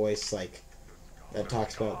this voice, like, that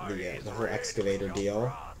talks about the whole excavator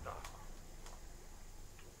deal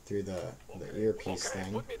through the earpiece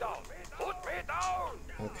thing.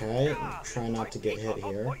 Okay, try not to get hit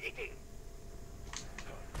here.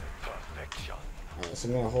 Alright, so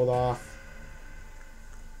I'm gonna hold off.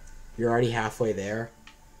 You're already halfway there.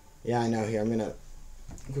 Yeah, I know. Here, I'm gonna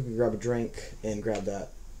quickly grab a drink and grab that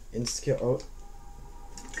insta-kill. Oh.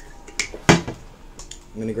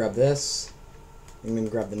 I'm gonna grab this. I'm gonna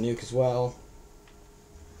grab the nuke as well.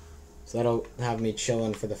 So that'll have me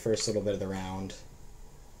chilling for the first little bit of the round.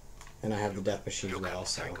 And I have the death machine as well,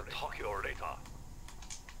 so.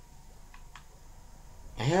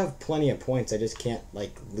 I have plenty of points, I just can't,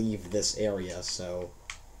 like, leave this area, so.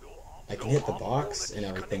 I can hit the box and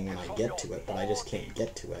everything when I get to it, but I just can't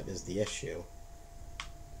get to it is the issue.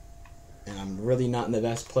 And I'm really not in the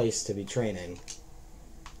best place to be training.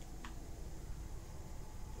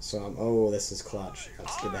 So oh, this is clutch.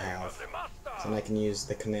 That's good to have. So then I can use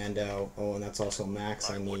the commando. Oh, and that's also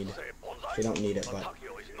max I need. I don't need it, but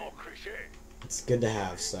it's good to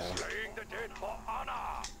have, so.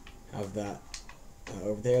 Have that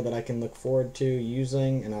over there that I can look forward to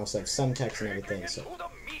using, and I also have some text and everything, so.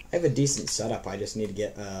 I have a decent setup. I just need to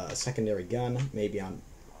get a secondary gun, maybe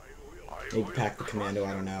pack the commando,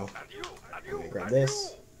 I don't know. I'm gonna grab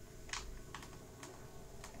this.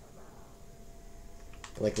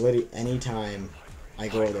 Like, literally, anytime I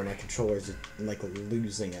go over there, my controller's, like,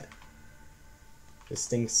 losing it. This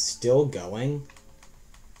thing's still going?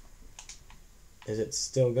 Is it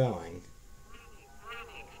still going?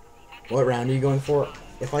 What round are you going for?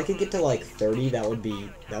 If I could get to, like, 30, that would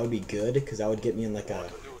be good, because that would get me in, like,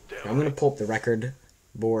 a... I'm gonna pull up the record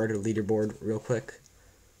board, or leaderboard, real quick.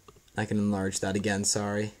 I can enlarge that again,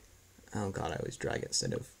 sorry. Oh god, I always drag it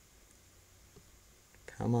instead of...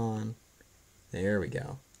 Come on. There we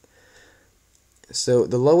go. So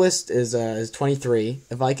the lowest is 23.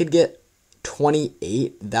 If I could get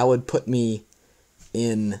 28, that would put me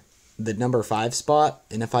in the number 5 spot.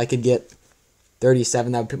 And if I could get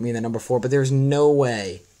 37, that would put me in the number 4. But there's no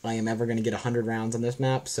way I am ever going to get 100 rounds on this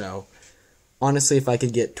map. So honestly, if I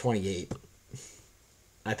could get 28,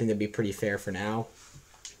 I think that'd be pretty fair for now.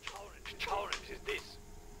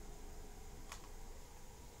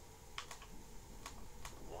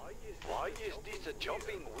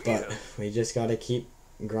 But we just gotta keep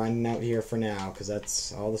grinding out here for now, because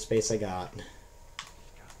that's all the space I got.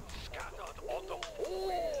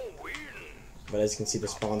 But as you can see, the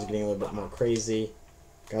spawns are getting a little bit more crazy.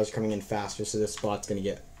 Guys are coming in faster, so this spot's gonna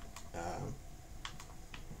get...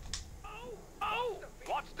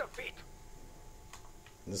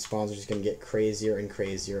 the spawns are just gonna get crazier and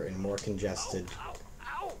crazier and more congested.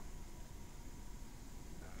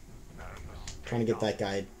 Trying to get that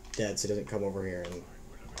guy dead so he doesn't come over here and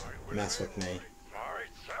mess with me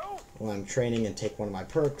while I'm training and take one of my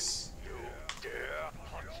perks.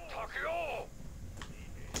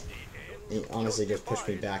 He honestly just pushed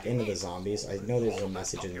me back into the zombies. I know there's a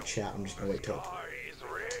message in the chat. I'm just gonna wait till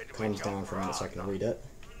it calms down for a minute so I can read it.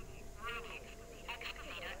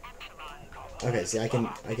 Okay, see, I can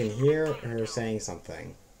hear her saying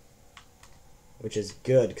something, which is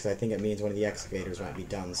good because I think it means one of the excavators might be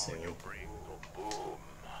done soon.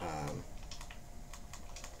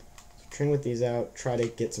 Train with these out, try to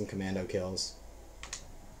get some commando kills.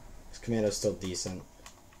 This commando's still decent.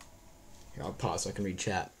 Here, I'll pause so I can read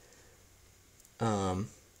chat. I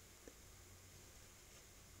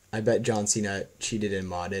bet John Cena cheated and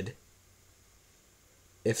modded.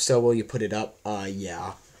 If so, will you put it up?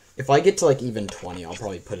 Yeah. If I get to like even 20, I'll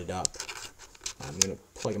probably put it up. I'm gonna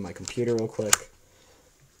plug in my computer real quick.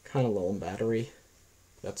 Kind of low on battery.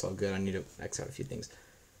 That's all good. I need to X out a few things.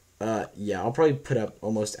 Yeah, I'll probably put up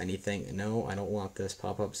almost anything. No, I don't want this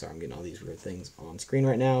pop-up. Sorry, I'm getting all these weird things on screen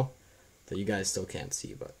right now that you guys still can't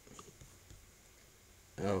see, but...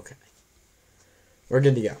 Okay. We're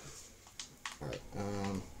good to go. Alright,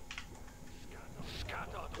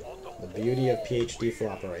 the beauty of PhD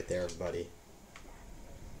Flopper right there, everybody.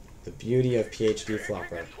 The beauty of PhD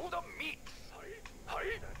Flopper.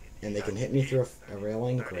 And they can hit me through a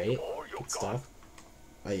railing. Great. Good stuff.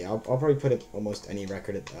 Yeah, I'll probably put it almost any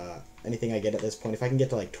record at anything I get at this point. If I can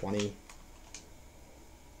get to like 20,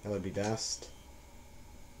 that would be best.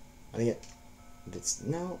 I think it's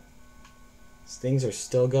no. These things are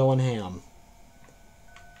still going ham.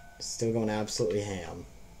 Still going absolutely ham.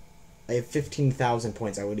 I have 15,000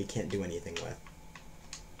 points I really can't do anything with.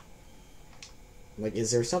 Like,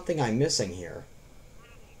 is there something I'm missing here?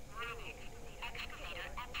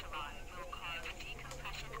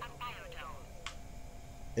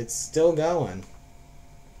 It's still going.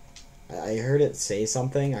 I heard it say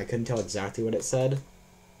something. I couldn't tell exactly what it said.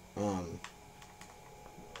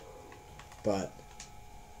 But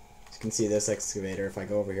you can see this excavator. If I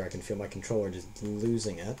go over here, I can feel my controller just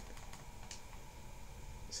losing it.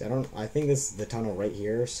 See, I think this is the tunnel right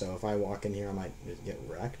here. So if I walk in here, I might just get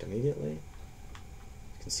wrecked immediately.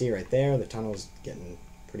 You can see right there, the tunnel's getting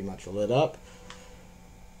pretty much lit up.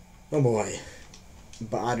 Oh boy.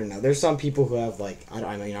 But I don't know. There's some people who have, like,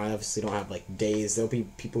 I mean, I obviously don't have, like, days. There'll be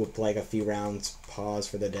people who play, like, a few rounds, pause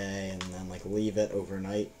for the day, and then, like, leave it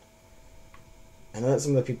overnight. I know that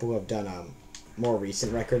some of the people who have done more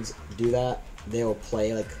recent records do that. They'll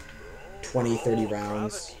play, like, 20, 30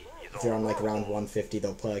 rounds. If they're on, like, round 150,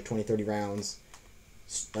 they'll play, like, 20, 30 rounds.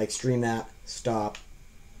 Like, stream that, stop,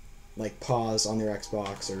 like, pause on their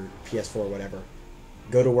Xbox or PS4 or whatever.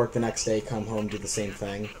 Go to work the next day, come home, do the same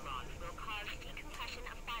thing.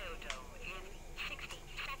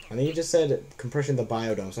 I think you just said compression of the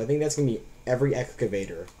biodome, so I think that's going to be every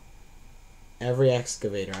excavator. Every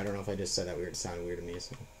excavator. I don't know if I just said that weird. It sounded weird to me,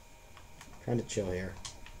 so I'm trying to chill here.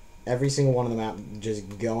 Every single one on the map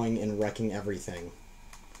just going and wrecking everything.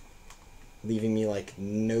 Leaving me, like,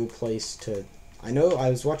 no place to... I know I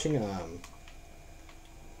was watching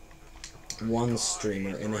one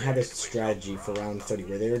streamer, and they had a strategy for round 30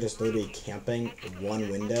 where they were just literally camping one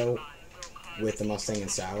window with the Mustang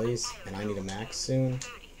and Sally's, and I need a max soon.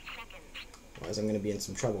 Otherwise, I'm going to be in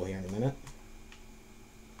some trouble here in a minute.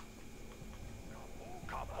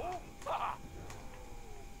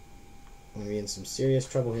 I'm going to be in some serious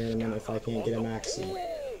trouble here in a minute if I can't get a maxi.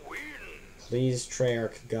 Please,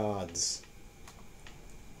 Treyarch gods.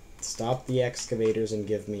 Stop the excavators and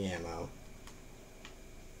give me ammo.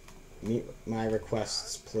 Meet my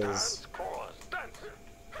requests, please.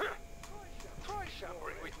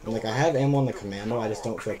 And, like, I have ammo on the Commando, I just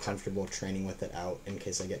don't feel comfortable training with it out in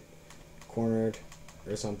case I get cornered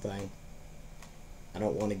or something. I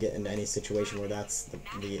don't want to get into any situation where that's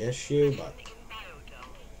the issue, but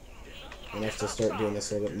I'm going to have to start doing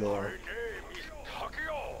this a little bit more.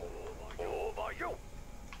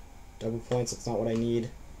 Double points, that's not what I need.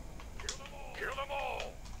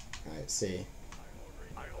 Alright, see.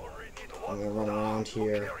 I'm going to run around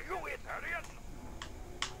here.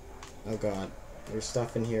 Oh god, there's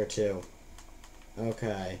stuff in here too.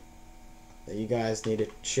 Okay. You guys need to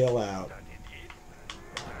chill out.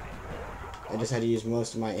 I just had to use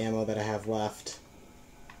most of my ammo that I have left.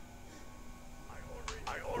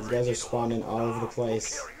 These guys are spawning all over the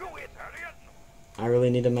place. I really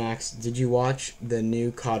need a max. Did you watch the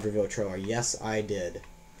new COD reveal trailer? Yes, I did.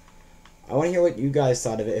 I want to hear what you guys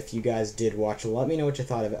thought of it. If you guys did watch it, let me know what you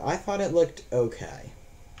thought of it. I thought it looked okay.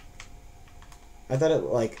 I thought it,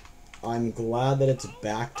 like, I'm glad that it's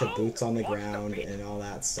back to boots on the ground and all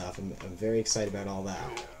that stuff. I'm very excited about all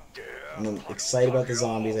that. And I'm excited about the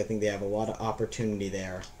zombies. I think they have a lot of opportunity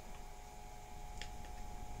there.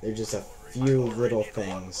 There's just a few little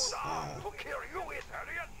things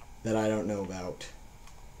that I don't know about.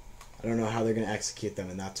 I don't know how they're going to execute them,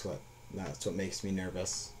 and that's what makes me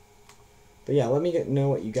nervous. But yeah, let me know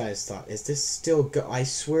what you guys thought. Is this still I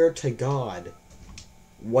swear to God.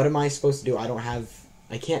 What am I supposed to do?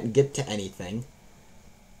 I can't get to anything.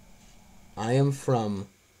 I am from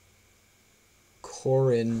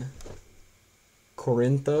Corinthos.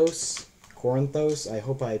 I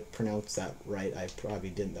hope I pronounced that right. I probably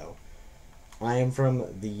didn't, though. I am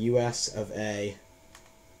from the US of A.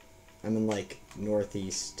 I'm in, like,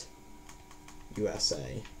 northeast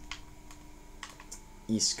USA.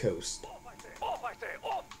 East Coast.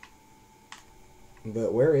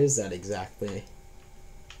 But where is that exactly?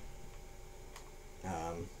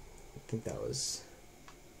 I think that was...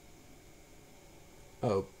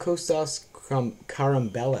 Oh, Kostas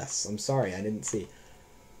Karambellis. I'm sorry, I didn't see.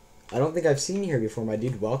 I don't think I've seen you here before, my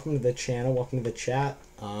dude. Welcome to the channel. Welcome to the chat.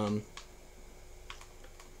 Let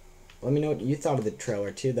me know what you thought of the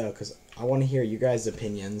trailer, too, though, because I want to hear you guys'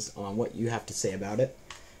 opinions on what you have to say about it.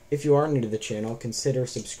 If you are new to the channel, consider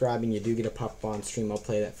subscribing. You do get a pop-up on stream. I'll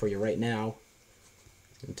play that for you right now.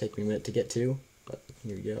 It'll take me a minute to get to, but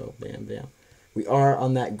here we go. Bam, bam. We are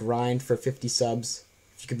on that grind for 50 subs.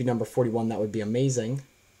 If you could be number 41, that would be amazing.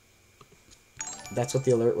 That's what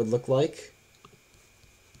the alert would look like.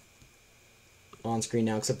 On screen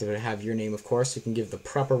now, except that it would have your name, of course. You can give the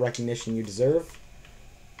proper recognition you deserve.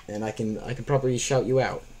 And I can probably shout you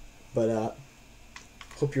out. But,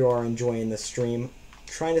 hope you are enjoying this stream.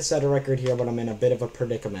 Trying to set a record here, but I'm in a bit of a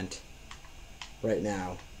predicament right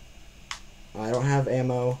now. I don't have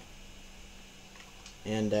ammo.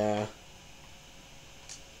 And,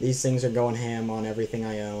 these things are going ham on everything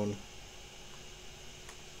I own.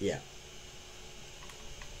 Yeah.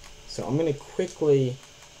 So I'm going to quickly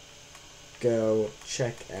go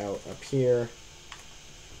check out up here.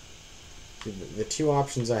 The two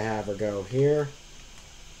options I have are go here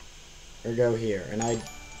or go here. And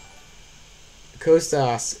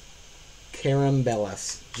Kostas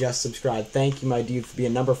Karambellis just subscribed. Thank you, my dude, for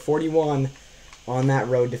being number 41. on that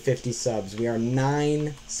road to 50 subs. We are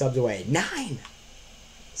 9 subs away. 9!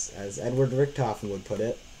 As Edward Richtofen would put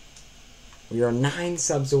it. We are 9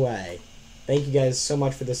 subs away. Thank you guys so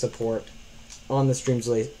much for the support on the streams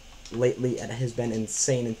lately. It has been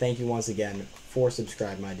insane, and thank you once again for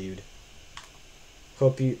subscribing, my dude.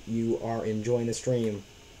 Hope you are enjoying the stream.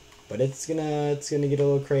 But it's gonna get a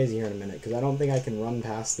little crazy here in a minute, because I don't think I can run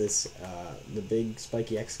past this the big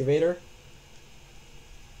spiky excavator.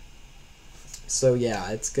 So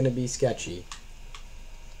yeah, it's gonna be sketchy.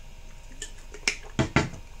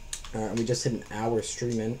 Alright, we just hit an hour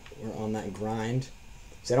streaming. We're on that grind.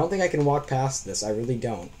 So I don't think I can walk past this. I really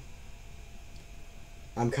don't.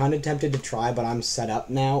 I'm kind of tempted to try, but I'm set up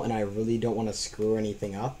now, and I really don't want to screw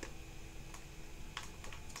anything up.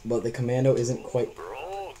 But the commando isn't quite,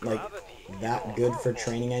 like, that good for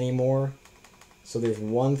training anymore. So there's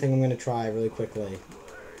one thing I'm going to try really quickly.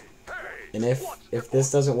 And if this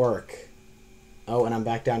doesn't work... Oh, and I'm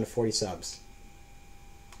back down to 40 subs.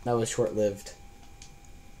 That was short-lived.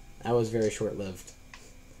 That was very short-lived.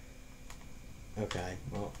 Okay,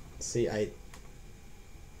 well, see, Can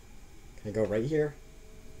I go right here?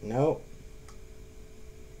 No.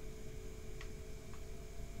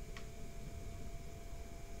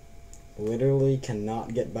 Literally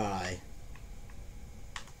cannot get by.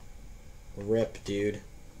 Rip, dude.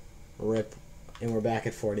 Rip. And we're back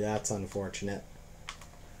at 40. That's unfortunate.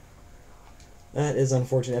 That is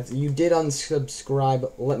unfortunate. If you did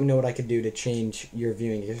unsubscribe, let me know what I could do to change your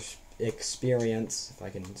viewing experience, if I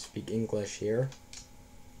can speak English here.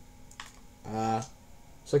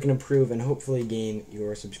 So I can improve and hopefully gain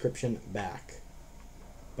your subscription back.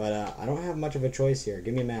 But I don't have much of a choice here.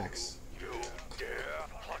 Give me max.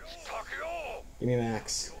 Give me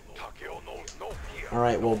max.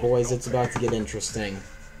 Alright, well boys, it's about to get interesting.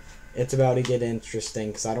 It's about to get interesting,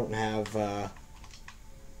 because I don't have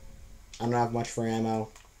much for ammo.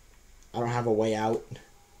 I don't have a way out.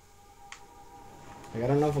 Like, I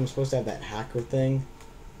don't know if I'm supposed to have that hacker thing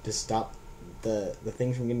to stop the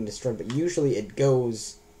things from getting destroyed, but usually it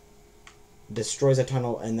goes, destroys a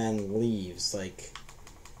tunnel, and then leaves, like,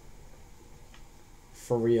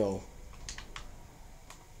 for real.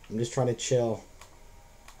 I'm just trying to chill.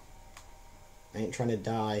 I ain't trying to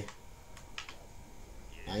die.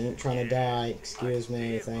 I ain't trying to die. Excuse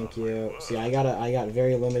me. Thank you. See, I got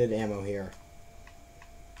very limited ammo here.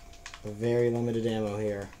 Very limited ammo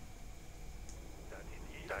here.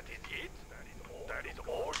 That is it? That is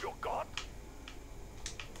all you got?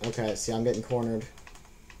 Okay, see, I'm getting cornered.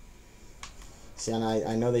 See, and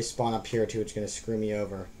I know they spawn up here, too, which is going to screw me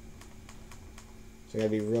over. So I gotta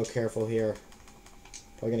be real careful here.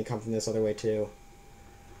 Probably going to come from this other way, too.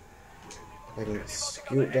 If I can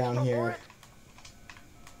scoot down here.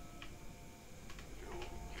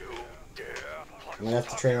 I might have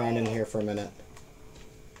to turn around in here for a minute.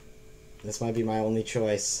 This might be my only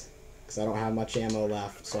choice, because I don't have much ammo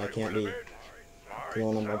left, so I can't be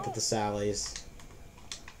blowing them up with the Sallies.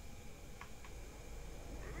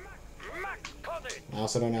 I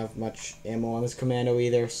also don't have much ammo on this commando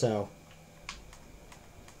either, so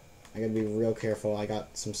I gotta be real careful. I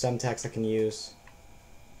got some Semtex I can use,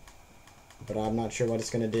 but I'm not sure what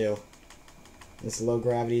it's gonna do. This low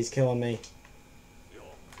gravity is killing me.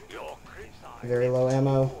 Very low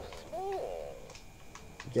ammo.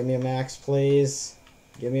 Give me a max, please.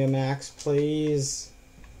 Give me a max, please.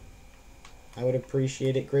 I would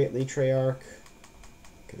appreciate it greatly, Treyarch.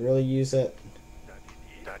 Could really use it.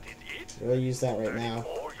 Could really use that right now.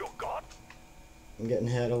 I'm getting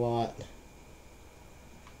hit a lot.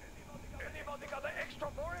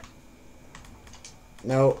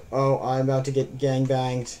 No. Oh, I'm about to get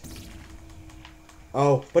gangbanged.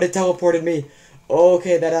 Oh, but it teleported me.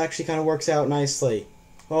 Okay, that actually kind of works out nicely.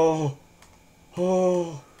 Oh.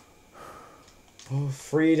 Oh. Oh,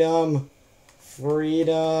 freedom.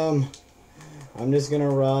 Freedom. I'm just gonna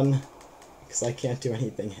run, because I can't do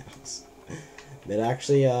anything else. That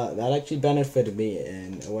actually benefited me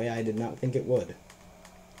in a way I did not think it would.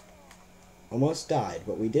 Almost died,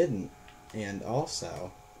 but we didn't. And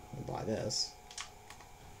also, I'll buy this.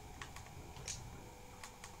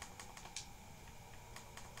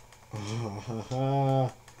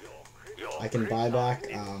 I can buy back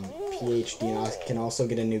PhD, and I can also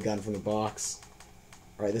get a new gun from the box.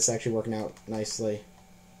 Alright, this is actually working out nicely.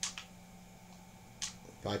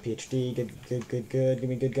 Buy PhD, good. Give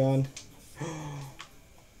me a good gun.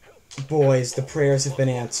 Boys, the prayers have been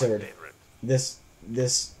answered. This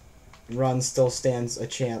run still stands a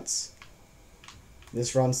chance.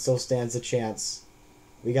 This run still stands a chance.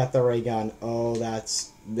 We got the ray gun. Oh,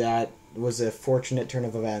 that was a fortunate turn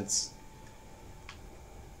of events.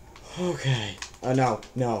 Okay. Oh, no,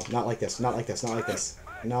 no, not like this, not like this, not like this.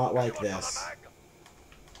 Not like this.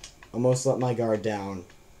 Almost let my guard down,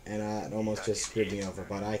 and it almost just screwed me over,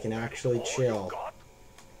 but I can actually chill.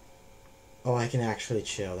 Oh, I can actually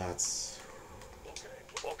chill, that's...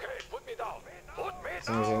 Okay, put me down. Put me As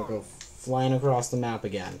long as I don't down. go flying across the map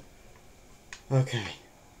again. Okay.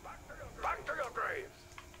 Back to your graves.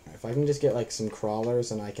 If I can just get, like, some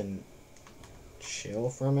crawlers and I can chill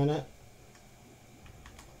for a minute.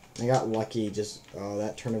 I got lucky, just... Oh,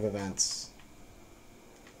 that turn of events.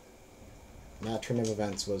 That turn of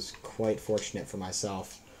events was quite fortunate for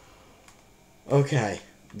myself. Okay.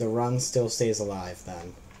 The run still stays alive,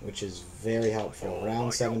 then. Which is very helpful.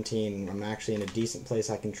 Round 17, I'm actually in a decent place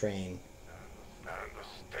I can train. And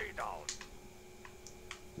stay down.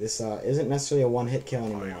 This isn't necessarily a one-hit kill I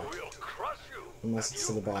anymore. will crush you. Unless it's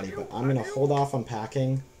to the body, but I'm going to hold off on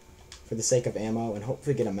packing for the sake of ammo and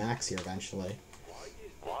hopefully get a max here eventually.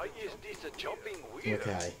 Why is this jumping weird?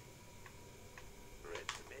 Okay,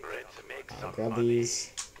 Let's make I'll some grab money.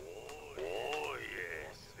 these. Oh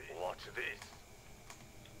yes. Watch this.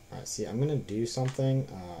 Alright, see, I'm going to do something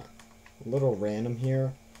a little random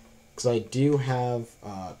here. Because I do have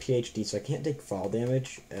PhD, so I can't take fall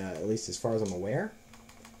damage, at least as far as I'm aware.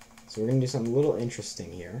 So we're going to do something a little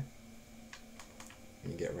interesting here.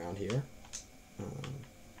 Let me get around here.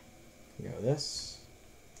 Go this.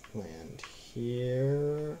 Land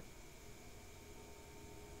here.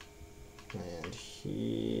 Land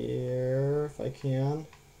here, if I can.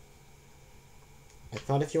 I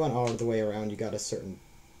thought if you went all the way around, you got a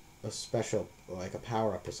special, like a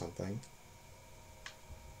power-up or something.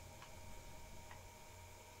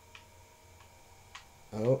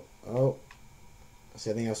 Oh, oh.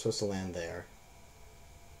 See, I think I was supposed to land there.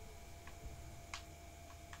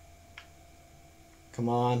 Come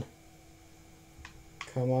on.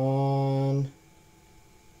 Come on.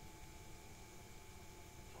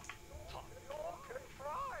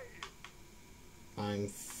 I'm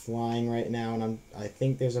flying right now, and I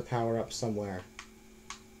think there's a power-up somewhere.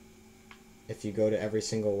 If you go to every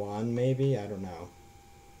single one, maybe? I don't know.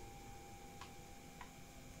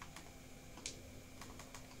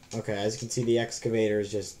 Okay, as you can see, the excavator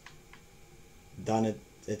is just done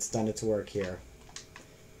it's done its work here.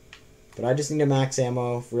 But I just need a max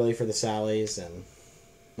ammo, really, for the Sallies, and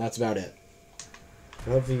that's about it.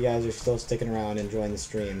 So hopefully you guys are still sticking around, enjoying the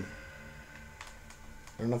stream.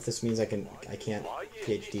 I don't know if this means I can't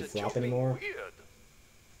PhD flop anymore.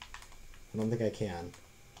 I don't think I can.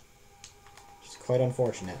 Which is quite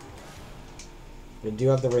unfortunate. But I do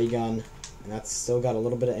have the ray gun, and that's still got a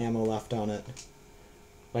little bit of ammo left on it.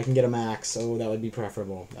 If I can get a max, oh, that would be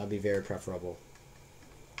preferable. That would be very preferable.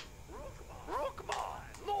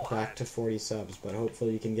 Back to 40 subs, but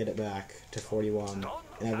hopefully we can get it back to 41,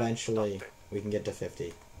 and eventually we can get to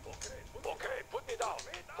 50. Okay, put me down.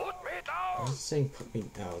 Put me down. It's saying put me...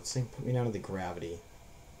 Oh, it's saying put me down to the gravity.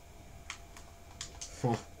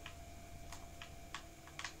 Huh.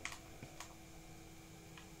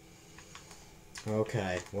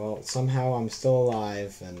 Okay, well, somehow I'm still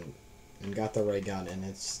alive and got the ray gun, and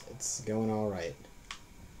it's going alright.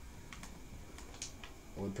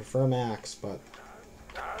 I would prefer max, but...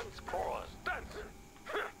 Dance, chorus, dance.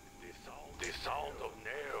 The sound of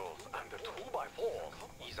nails and the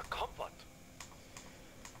 2x4 is a comfort.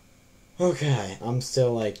 Okay, I'm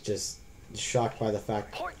still, like, just shocked by the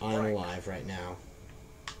fact I'm alive right now.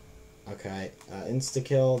 Okay,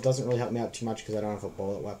 insta-kill doesn't really help me out too much because I don't have a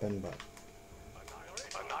bullet weapon, but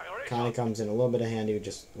kind of comes in a little bit of handy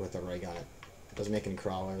just with a ray gun. It doesn't make any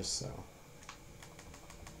crawlers, so...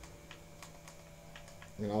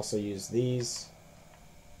 I'm going to also use these.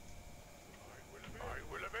 I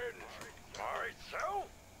will avenge myself.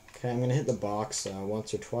 Okay, I'm going to hit the box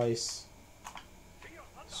once or twice.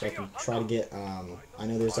 So I can try to get, I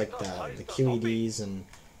know there's like the QEDs and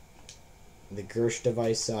the Gersh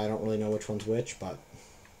device, I don't really know which one's which, but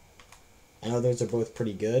I know those are both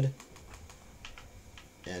pretty good.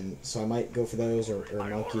 And so I might go for those, or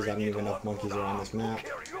monkeys. I don't even know if monkeys are on this map.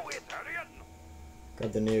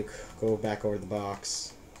 Grab the nuke, go back over the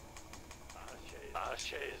box.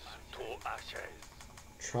 Ashes to ashes.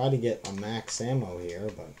 Try to get a max ammo here,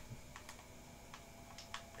 but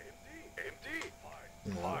Empty.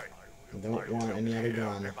 no. I don't want any other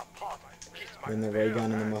gun than the ray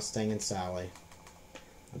gun and the Mustang and Sally.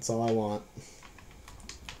 That's all I want.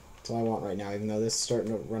 That's all I want right now, even though this is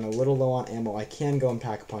starting to run a little low on ammo. I can go and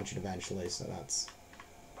pack a punch it eventually, so that's...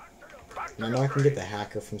 And I know I can get the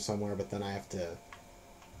hacker from somewhere, but then I have to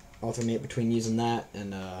alternate between using that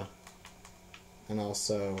and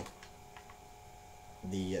also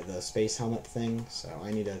the space helmet thing, so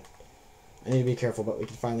I need to I need to be careful, but we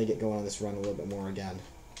can finally get going on this run a little bit more again.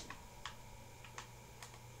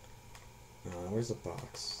 Where's the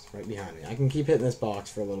box? Right behind me. I can keep hitting this box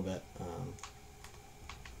for a little bit.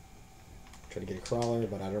 Try to get a crawler,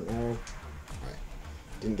 but I don't know. Alright.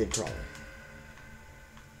 Didn't get a crawler.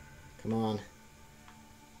 Come on.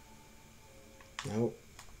 Nope.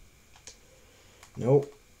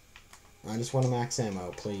 Nope. I just want a max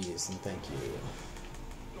ammo, please, and thank you.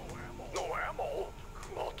 No ammo?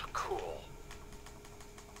 Not cool.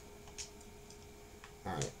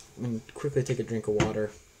 Alright. I'm going to quickly take a drink of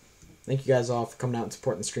water. Thank you guys all for coming out and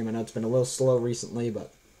supporting the stream. I know it's been a little slow recently,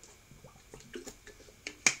 but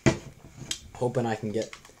hoping I can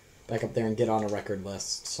get back up there and get on a record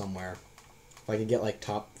list somewhere. If I could get like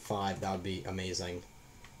top 5, that would be amazing,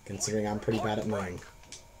 considering I'm pretty bad at moving.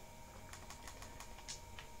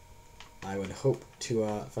 I would hope to,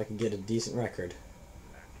 if I could get a decent record.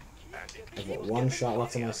 I've got 1 shot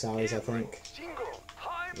left on my sallies, I think.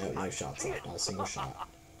 No, no shots left, not a single shot.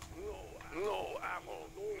 No ammo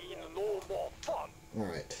mean no more fun.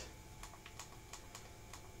 Alright.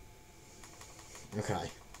 Okay.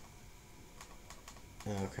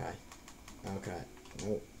 Okay. Okay.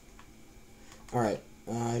 Nope. Alright.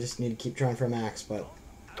 I just need to keep trying for a max, but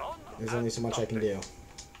there's only so much I can do.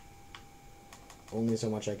 Only so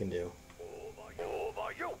much I can do.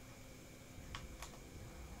 Over you.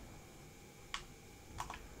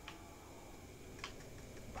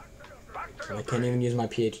 And I can't even use my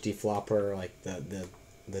PhD flopper, like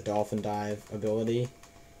the dolphin dive ability,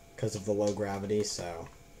 because of the low gravity, so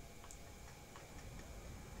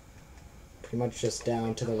pretty much just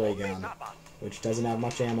down to the ray gun, which doesn't have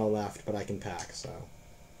much ammo left, but I can pack, so.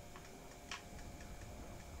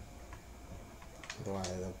 Boy,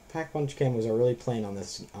 the pack punch camos are really plain on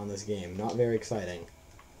this game. Not very exciting.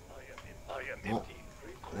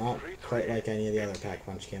 Not quite like any of the other pack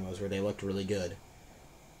punch camos where they looked really good.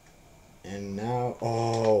 And now,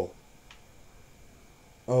 oh,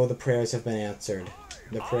 the prayers have been answered.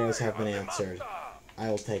 The prayers have been answered. I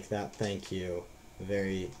will take that. Thank you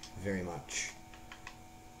very, very much.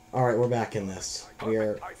 Alright, we're back in this. We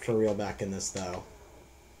are for real back in this, though.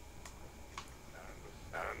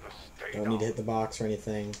 Don't need to hit the box or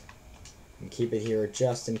anything. And keep it here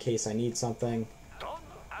just in case I need something.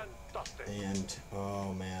 And,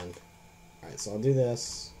 oh man. Alright, so I'll do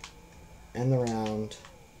this. End the round.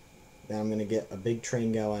 Then I'm going to get a big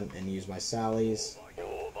train going and use my sallies.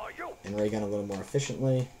 And ray gun a little more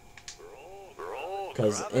efficiently.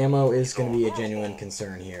 Because ammo is going to be a genuine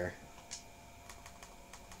concern here.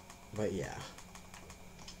 But yeah.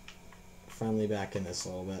 Finally back in this a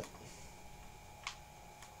little bit.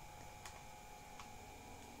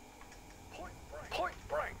 Point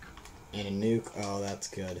break. And a nuke. Oh, that's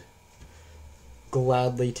good.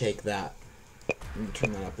 Gladly take that. Let me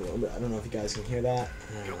turn that up a little bit. I don't know if you guys can hear that.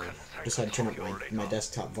 Just had to turn up my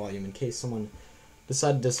desktop volume in case someone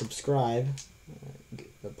decided to subscribe.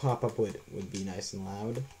 The pop-up would be nice and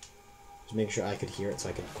loud. Just make sure I could hear it so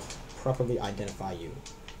I could properly identify you.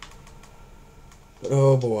 But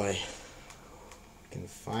oh boy. I can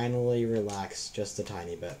finally relax just a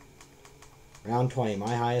tiny bit. Round 20,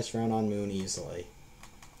 my highest round on Moon easily.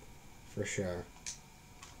 For sure.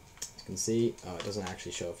 As you can see, oh, it doesn't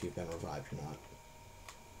actually show if you've been revived or not.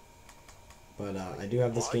 But I do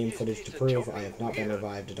have this game footage to prove I have not been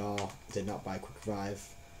revived at all. Did not buy quick revive.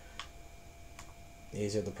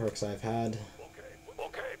 These are the perks I've had.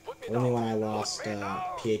 Only when I lost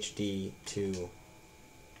PhD to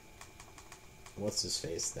what's his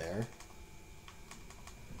face there,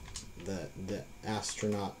 the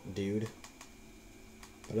astronaut dude.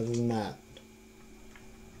 But other than that,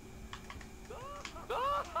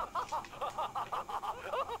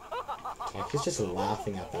 Takiyo's just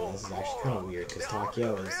laughing at them. This is actually kind of weird because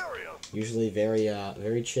Takiyo is usually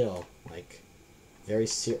very chill, like very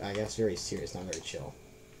serious, not very chill,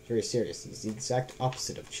 very serious. He's the exact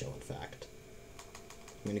opposite of chill, in fact.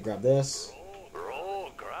 I'm gonna grab this.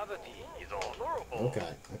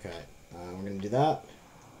 Okay, we're gonna do that.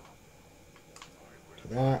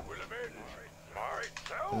 Do that.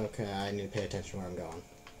 Okay, I need to pay attention where I'm going.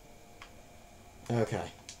 Okay.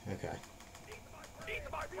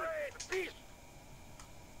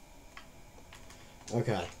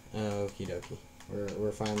 Okay, okie dokie.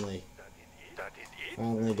 We're finally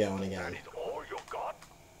going again.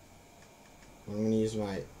 I'm gonna use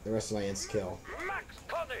the rest of my insta-kill.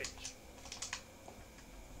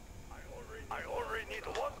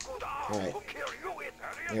 Alright,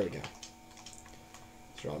 there we go.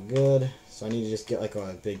 These are all good. So I need to just get like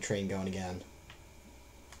a big train going again.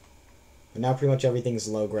 But now pretty much everything's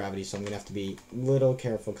low gravity, so I'm going to have to be a little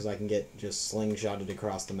careful because I can get just slingshotted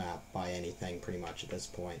across the map by anything pretty much at this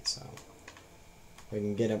point. So we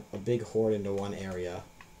can get a big horde into one area.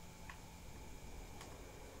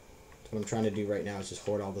 So what I'm trying to do right now is just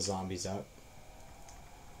horde all the zombies up.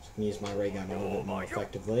 So I can use my ray gun a little bit more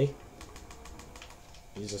effectively.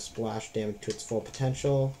 Use a splash damage to its full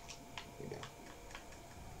potential. There we go.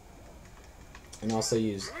 And also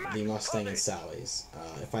use the Mustang and Sally's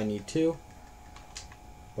if I need to.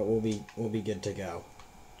 But we'll be good to go.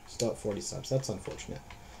 Still at 40 subs. That's unfortunate.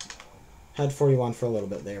 Had 41 for a little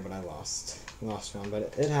bit there, but I lost one.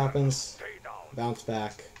 But it happens. Bounce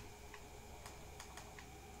back.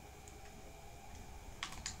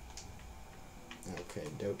 Okay,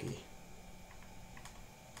 dokie.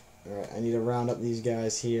 Alright, I need to round up these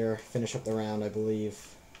guys here. Finish up the round, I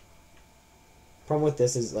believe. Problem with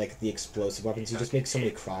this is, like, the explosive weapons. You just make so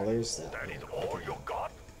many crawlers that I can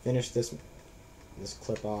finish this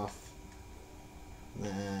clip off. And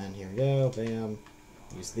then, here we go. Bam.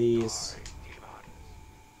 Use these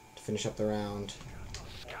to finish up the round.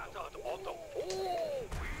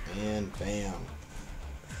 And bam.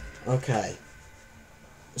 Okay.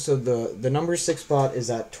 So the number 6 spot is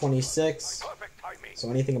at 26. So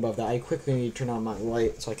anything above that, I quickly need to turn on my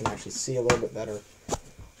light so I can actually see a little bit better.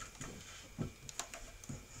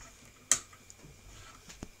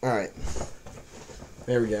 Alright.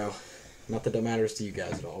 There we go. Not that it matters to you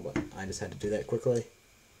guys at all, but I just had to do that quickly.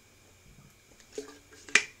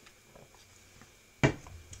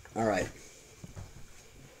 Alright.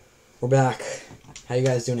 We're back. How you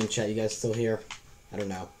guys doing in chat? You guys still here? I don't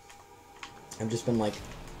know. I've just been, like,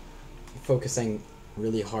 focusing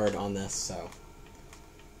really hard on this, so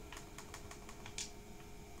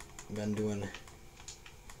I've been doing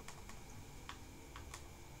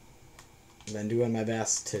my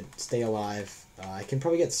best to stay alive. I can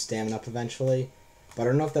probably get stamina up eventually, but I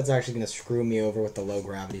don't know if that's actually going to screw me over with the low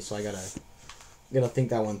gravity, so I gotta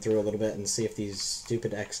think that one through a little bit and see if these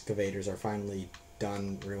stupid excavators are finally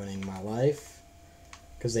done ruining my life,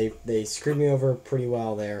 because they screwed me over pretty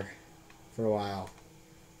well there for a while.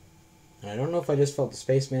 And I don't know if I just felt the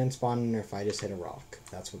spaceman spawning or if I just hit a rock.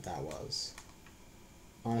 If that's what that was.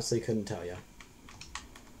 Honestly, couldn't tell you.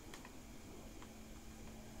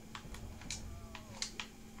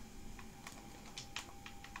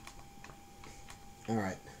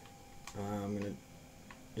 Alright. I'm going to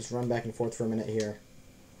just run back and forth for a minute here.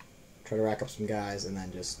 Try to rack up some guys and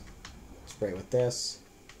then just spray with this.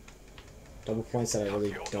 Double points that I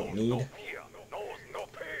really don't need.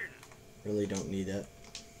 Really don't need it.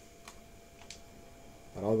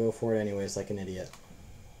 But I'll go for it anyways like an idiot.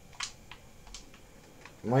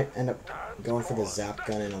 I might end up going for the zap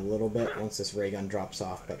gun in a little bit once this ray gun drops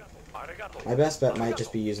off, but my best bet might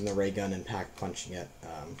just be using the ray gun and pack punching it.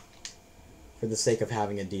 For the sake of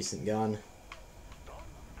having a decent gun.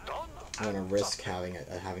 I don't want to risk having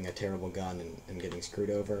a terrible gun and getting screwed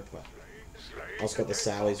over, but I also got the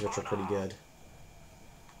Sallies, which are pretty good.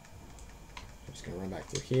 I'm just going to run back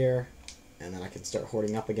through here, and then I can start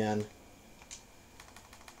hoarding up again.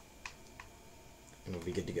 And we'll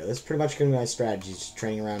be good to go. This is pretty much going to be my strategy, just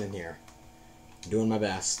training around in here. Doing my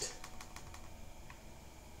best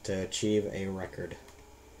to achieve a record.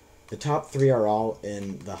 The top 3 are all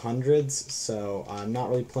in the hundreds, so I'm not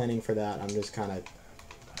really planning for that. I'm just kind of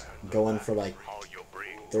going for like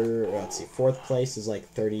fourth place is like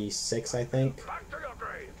 36, I think.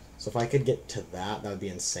 So if I could get to that would be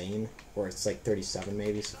insane. Or it's like 37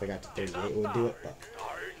 maybe, so if I got to 38 it would do it, but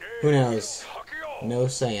who knows? No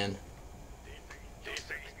saying.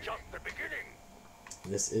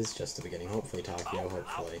 This is just the beginning. Hopefully, Takio,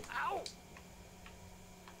 hopefully.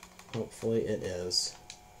 Hopefully it is.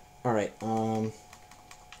 Alright,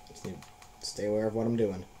 just need to stay aware of what I'm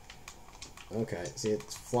doing. Okay, see,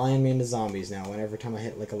 it's flying me into zombies now. Whenever time I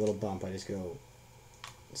hit like a little bump, I just go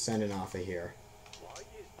sending off of here.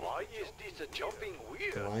 Why is this jumping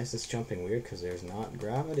weird? Why is this jumping weird? Because there's not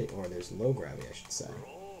gravity, or there's low gravity, I should say.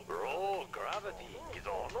 Bro, gravity is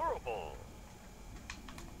honorable.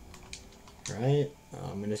 Right,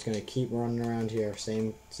 I'm just gonna keep running around here.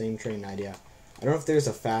 Same training idea. I don't know if there's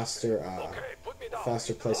a faster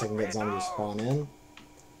place I can get zombies to spawn in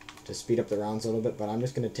to speed up the rounds a little bit, but I'm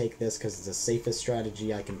just gonna take this because it's the safest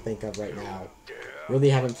strategy I can think of right now. Really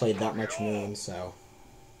haven't played that much Moon, so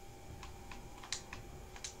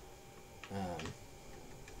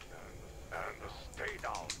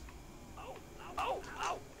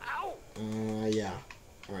yeah.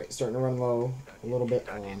 Alright, starting to run low a little bit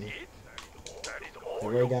on the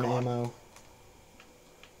ray gun ammo.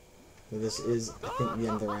 This is, I think, the end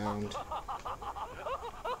of the round.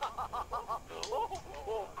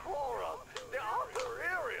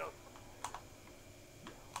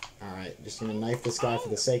 just gonna knife this guy for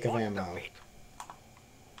the sake of ammo.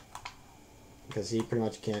 Because he pretty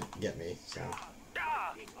much can't get me, so.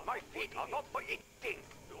 My feet are not for eating.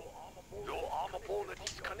 Your armor bone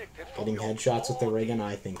disconnected from Getting headshots with the ray gun?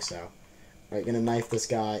 I think so. Alright, gonna knife this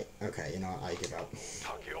guy. Okay, you know what? I give up.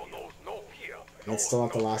 Takeo knows no fear. It's still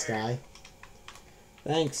not the last guy.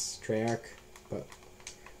 Thanks, Treyarch. But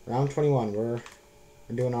round 21, we're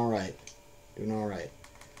doing alright. Doing alright.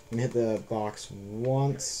 I'm gonna hit the box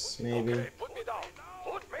once, maybe. Okay, put me down.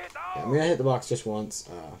 Put me down. Yeah, I'm gonna hit the box just once.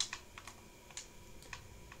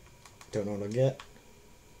 Don't know what I'll get.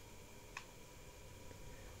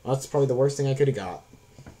 Well, that's probably the worst thing I could have got.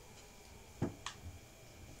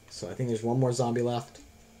 So I think there's one more zombie left.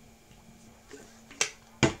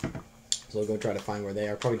 So we'll go try to find where they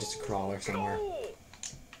are. Probably just a crawler somewhere.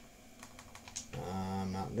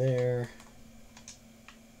 Not there.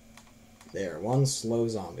 There, one slow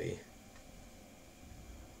zombie.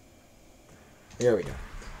 There we go.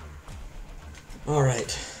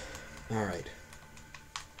 Alright. Alright.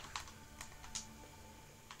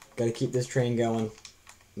 Gotta keep this train going.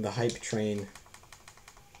 The hype train.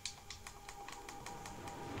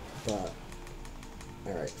 But,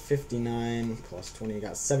 alright, 59 plus 20.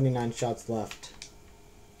 Got 79 shots left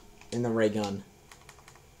in the ray gun.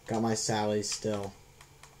 Got my Sallies still.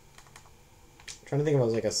 Trying to think if it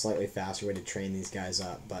was like a slightly faster way to train these guys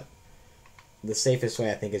up, but the safest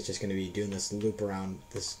way I think is just going to be doing this loop around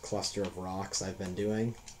this cluster of rocks I've been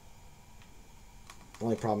doing. The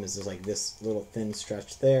only problem is there's like this little thin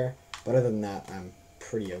stretch there, but other than that, I'm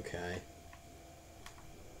pretty okay.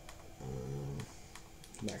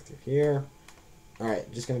 Back through here.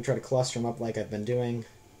 Alright, just going to try to cluster them up like I've been doing.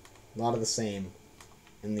 A lot of the same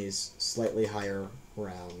in these slightly higher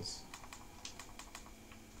rounds.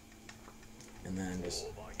 And then just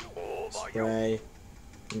spray.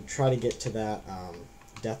 And try to get to that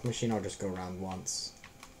death machine. I'll just go around once.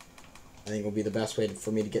 I think will be the best way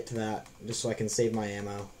for me to get to that, just so I can save my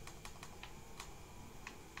ammo.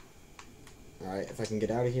 Alright, if I can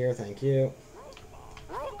get out of here, thank you.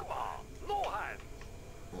 Alright.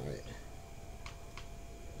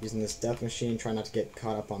 Using this death machine, try not to get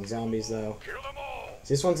caught up on zombies though.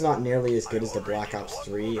 See, this one's not nearly as good as the Black Ops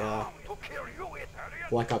 3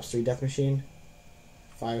 death machine.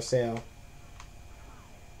 Fire sale.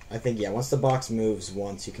 I think, yeah, once the box moves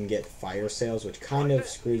once, you can get fire sales, which kind of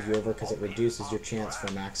screws you over because it reduces your chance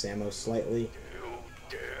for max ammo slightly.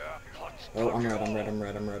 Oh, I'm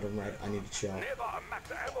red. I need to chill.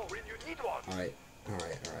 Alright.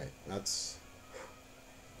 That's...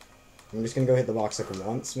 I'm just gonna go hit the box like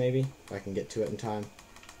once, maybe, if I can get to it in time.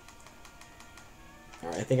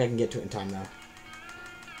 Alright, I think I can get to it in time, though.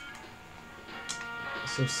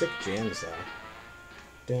 Some sick jams, though.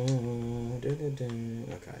 Okay,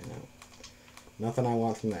 no. Nothing I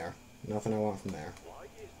want from there. Nothing I want from there.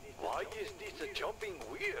 Why is this jumping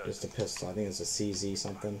weird? Just a pistol. I think it's a CZ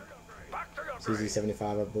something.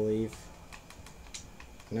 CZ75, I believe.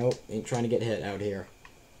 Nope, ain't trying to get hit out here.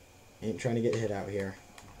 Ain't trying to get hit out here.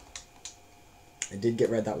 I did get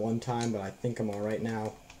red that one time, but I think I'm alright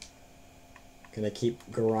now. Gonna keep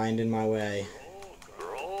grinding my way.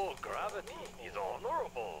 Gravity is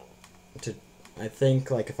honorable. I think,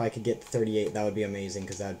 like, if I could get 38, that would be amazing,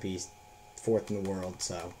 because that would be 4th in the world,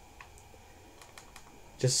 so.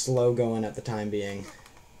 Just slow going at the time being.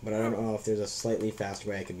 But I don't know if there's a slightly faster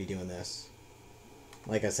way I could be doing this.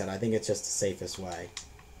 Like I said, I think it's just the safest way.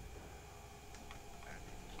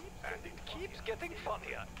 And it keeps getting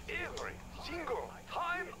funnier every single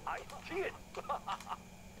time I see it.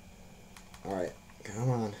 Alright, come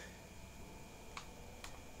on.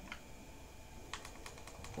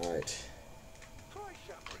 Alright.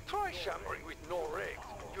 Try shambling with no legs,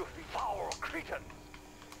 you foul cretin.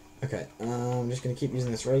 Okay, I'm just going to keep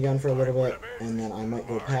using this ray gun for a little bit, and then I might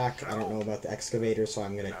go pack. I don't know about the excavator, so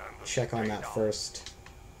I'm going to check on that first.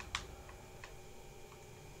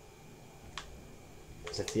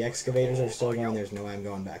 Because if the excavators are still going, there's no way I'm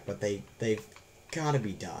going back. But they've got to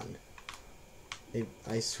be done.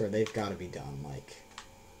 I swear, they've got to be done. Like,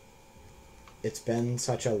 it's been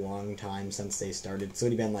such a long time since they started. It's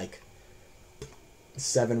only been like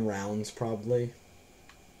 7 rounds, probably.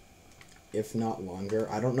 If not longer.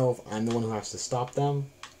 I don't know if I'm the one who has to stop them.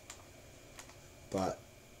 But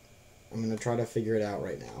I'm going to try to figure it out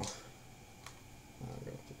right now.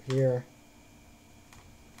 Go through here.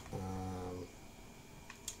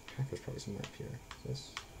 There's probably somewhere up here.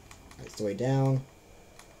 This. Right, it's the way down.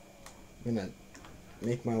 I'm going to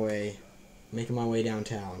making my way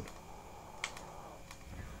downtown.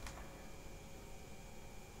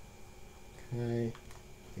 Okay.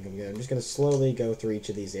 I think I'm good. I'm just going to slowly go through each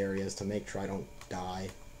of these areas to make sure I don't die.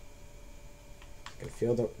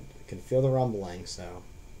 Can feel the rumbling, so.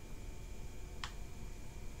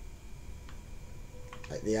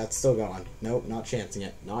 Yeah, it's still going. Nope, not chancing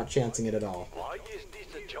it. Not chancing it at all. Why is this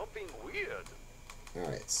jumping weird?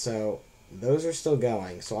 Alright, so those are still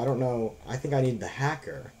going. So I don't know. I think I need the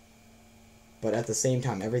hacker. But at the same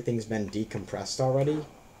time, everything's been decompressed already.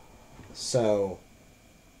 So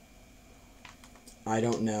I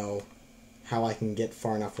don't know how I can get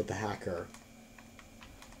far enough with the hacker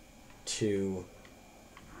to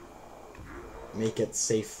make it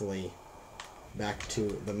safely back to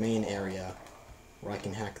the main area where I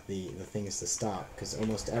can hack the things to stop, because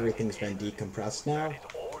almost everything's been decompressed now,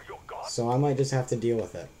 so I might just have to deal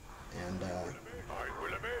with it. And I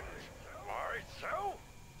will avenge myself.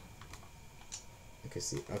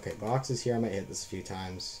 okay, boxes here. I might hit this a few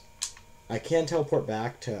times. I can teleport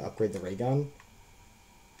back to upgrade the ray gun.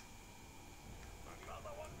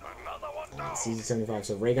 Another one down. It's easy 75,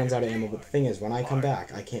 so ray gun's out of ammo, but the thing is, when I come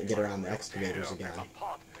back, I can't get around the excavators again.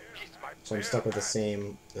 So I'm stuck with the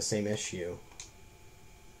same issue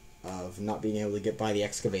of not being able to get by the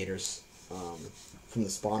excavators from the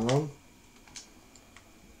spawn room.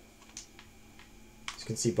 As you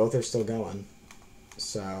can see, both are still going.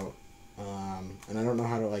 So, and I don't know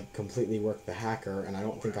how to like completely work the hacker, and I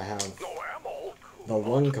don't think I have the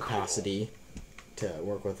lung capacity to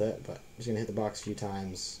work with it, but I'm just going to hit the box a few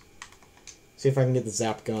times. See if I can get the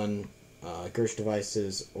zap gun, Gersh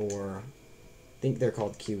devices, or I think they're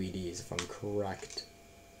called QEDs if I'm correct.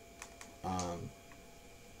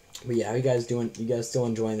 But yeah, how you guys doing? You guys still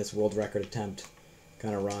enjoying this world record attempt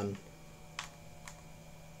kind of run?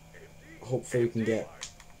 Hopefully we can get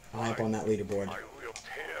high up on that leaderboard.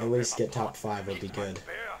 At least get top 5 would be good.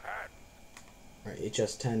 Alright,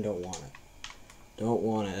 HS10, don't want it. Don't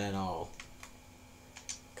want it at all.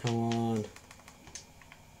 Come on.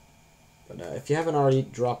 But if you haven't already,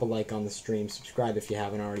 drop a like on the stream. Subscribe if you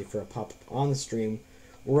haven't already for a pop-up on the stream.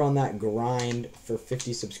 We're on that grind for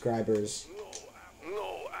 50 subscribers.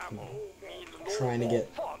 Trying to get...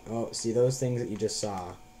 Oh, see, those things that you just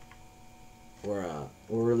saw were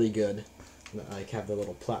really good. Like, have the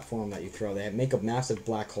little platform that you throw. They make a massive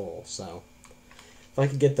black hole, so if I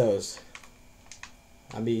could get those,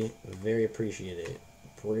 I'd be very appreciated.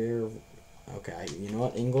 Okay, you know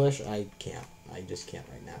what? English, I can't. I just can't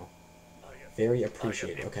right now. Very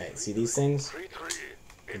appreciated. Okay, see these things?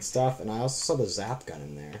 Good stuff. And I also saw the zap gun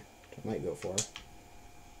in there, which I might go for.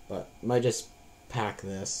 But I might just pack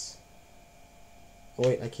this. Oh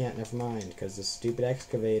wait, I can't. Never mind, because the stupid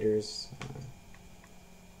excavators.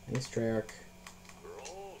 Thanks, Treyarch.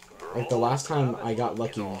 Like the last time I got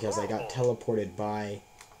lucky because I got teleported by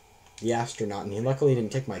the astronaut, and he luckily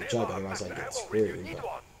didn't take my jug, otherwise I'd get screwed.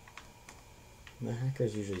 But the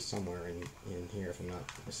hacker's usually somewhere in here, if I'm not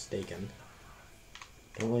mistaken.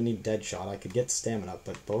 Don't really need dead shot. I could get stamina,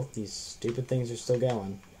 but both these stupid things are still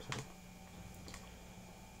going. So.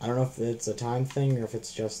 I don't know if it's a time thing or if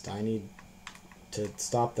it's just I need to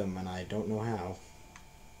stop them, and I don't know how.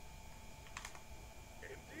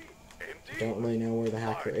 I don't really know where the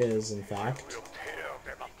hacker is, in fact.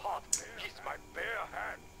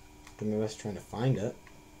 I'm just trying to find it.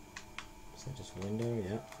 Is that just window?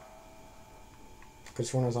 Yeah. Could have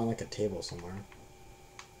sworn it was on like a table somewhere.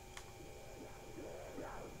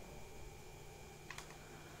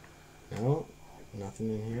 No?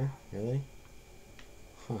 Nothing in here? Really?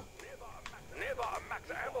 Huh.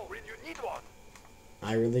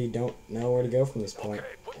 I really don't know where to go from this point.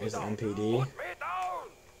 There's the MPD.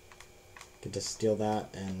 Could just steal that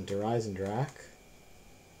and Rise and Drac.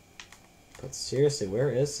 But seriously, where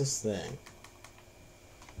is this thing?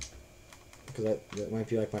 Because that might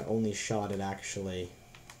be like my only shot at actually,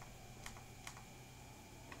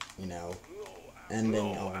 you know,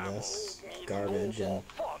 ending all this garbage and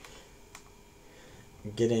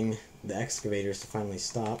getting the excavators to finally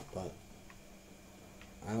stop, but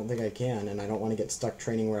I don't think I can, and I don't want to get stuck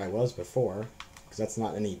training where I was before, because that's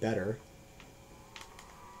not any better.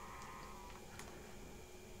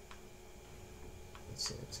 Let's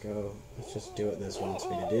see, let's go. Let's just do what this wants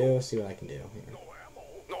me to do, see what I can do here.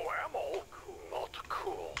 No ammo. Not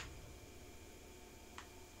cool.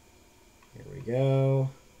 Here we go.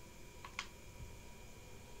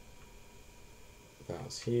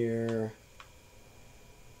 Bounce here.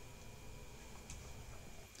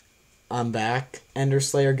 I'm back. Ender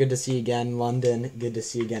Slayer, good to see you again. London, good to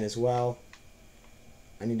see you again as well.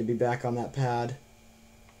 I need to be back on that pad.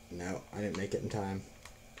 No, I didn't make it in time.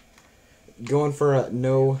 Going for a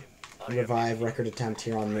no revive record attempt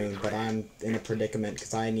here on Moon, but I'm in a predicament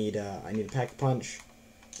because I need a pack punch,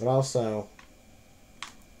 but also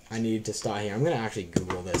I need to stop here. I'm gonna actually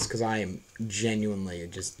Google this because I am genuinely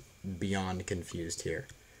just beyond confused here.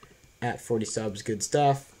 At 40 subs, good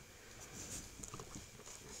stuff.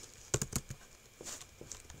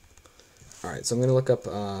 Alright, so I'm going to look up...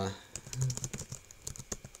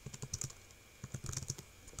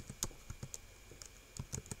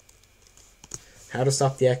 how to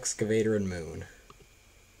stop the excavator in Moon.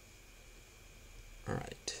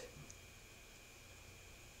 Alright.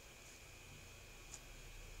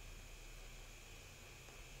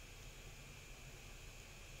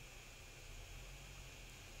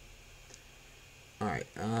 Alright,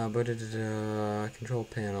 control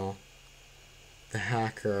panel. The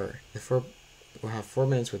hacker. Will have 4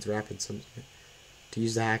 minutes with rapid subs. To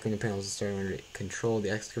use the hacker in the panels to start under control, the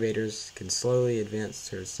excavators can slowly advance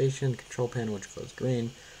to the station. Control panel, which glows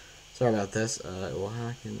green. Sorry about this. It will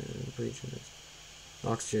hack and breach.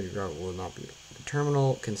 Oxygen route will not be. The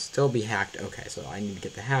terminal can still be hacked. Okay, so I need to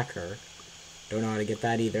get the hacker. Don't know how to get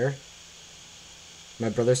that either. My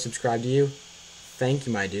brother subscribed to you. Thank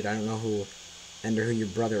you, my dude. I don't know who your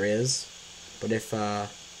brother is, but if I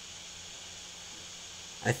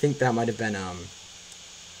think that might have been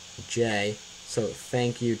Jay. So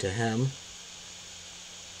thank you to him.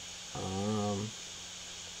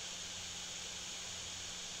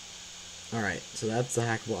 Alright, so that's the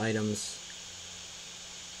hackable items.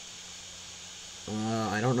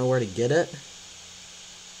 I don't know where to get it.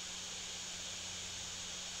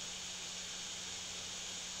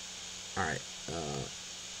 Alright,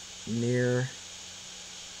 near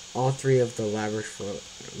all 3 of the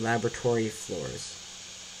laboratory floors.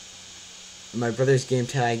 My brother's game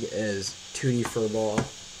tag is 2D Furball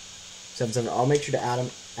 77. I'll make sure to add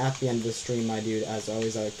him at the end of the stream, my dude. As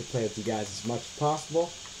always, I like to play with you guys as much as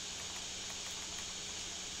possible.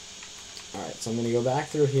 Alright, so I'm going to go back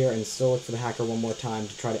through here and still look for the hacker one more time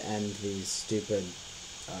to try to end these stupid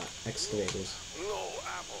excavators.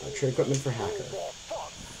 Trade equipment for hacker.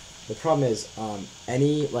 The problem is,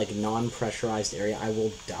 any like non-pressurized area, I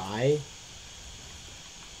will die.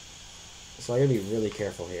 So I gotta be really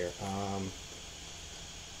careful here. I'm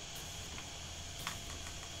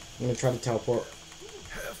gonna try to teleport.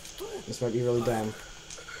 This might be really dumb.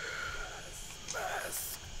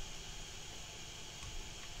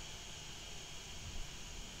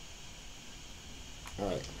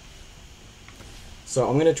 Alright. So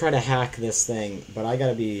I'm gonna try to hack this thing, but I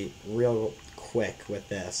gotta be real quick with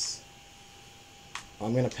this.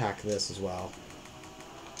 I'm gonna pack this as well.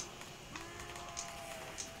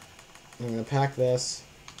 I'm gonna pack this.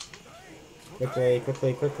 Quickly,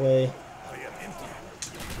 quickly, quickly.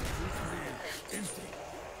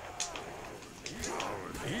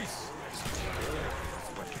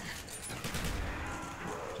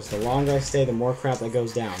 Just the longer I stay, the more crap that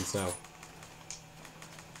goes down, so.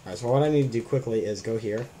 Alright, so what I need to do quickly is go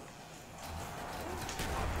here.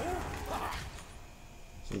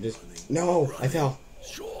 So just... No! I fell!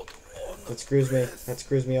 That screws me. That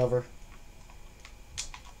screws me over.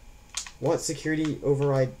 What? Security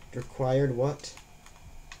override required? What?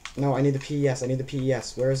 No, I need the PES. I need the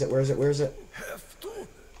PES. Where is it? Where is it? Where is it?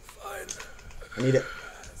 I need it.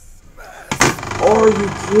 Are you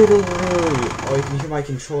kidding me? Oh, you can hear my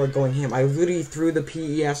controller going ham. I literally threw the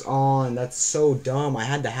PES on. That's so dumb. I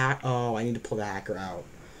had to hack. Oh, I need to pull the hacker out.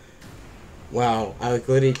 Wow, I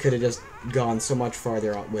literally could have just gone so much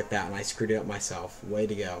farther with that, and I screwed it up myself. Way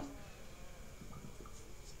to go.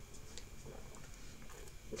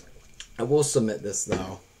 I will submit this,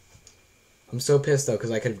 though. I'm so pissed, though,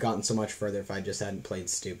 because I could have gotten so much further if I just hadn't played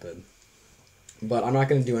stupid. But I'm not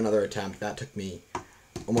going to do another attempt. That took me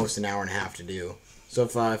almost an hour and a half to do. So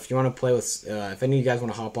if you want to play with, if any of you guys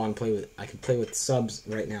want to hop on and play with, I can play with subs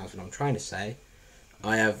right now is what I'm trying to say.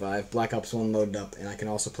 I have Black Ops 1 loaded up, and I can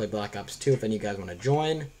also play Black Ops 2 if any of you guys want to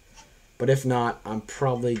join. But if not, I'm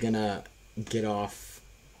probably going to get off,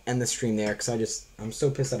 end the stream there, because I'm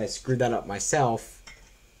so pissed that I screwed that up myself.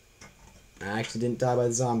 I actually didn't die by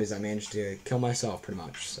the zombies. I managed to kill myself pretty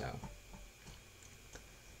much, so.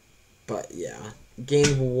 But yeah,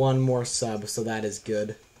 gained one more sub, so that is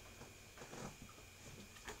good.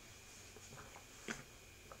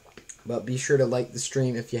 But be sure to like the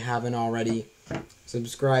stream if you haven't already.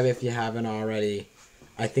 Subscribe if you haven't already.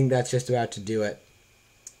 I think that's just about to do it.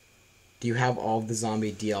 Do you have all of the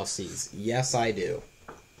zombie DLCs? Yes, I do.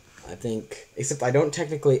 I think, except I don't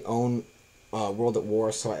technically own World at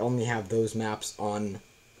War, so I only have those maps on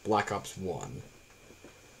Black Ops 1.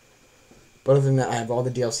 But other than that, I have all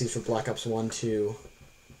the DLCs for Black Ops 1, 2,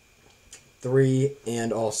 3,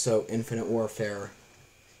 and also Infinite Warfare,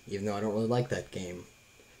 even though I don't really like that game.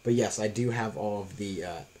 But yes, I do have all of the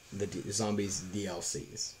Zombies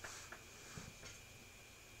DLCs.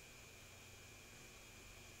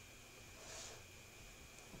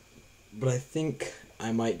 But I think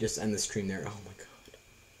I might just end the stream there. Oh my god.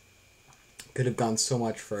 Could have gone so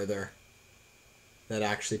much further. That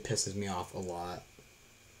actually pisses me off a lot.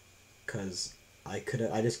 Because I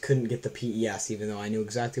just couldn't get the PES even though I knew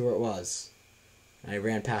exactly where it was. I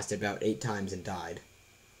ran past it about 8 times and died.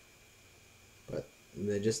 But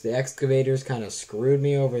the excavators kind of screwed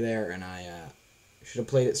me over there, and I should have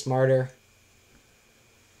played it smarter.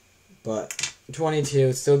 But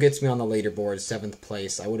 22 still gets me on the leaderboard, 7th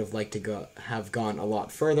place. I would have liked to have gone a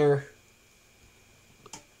lot further.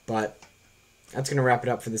 But that's going to wrap it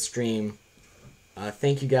up for the stream.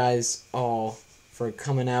 Thank you guys all for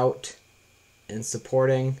coming out and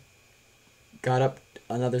supporting. Got up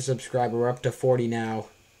another subscriber. We're up to 40 now.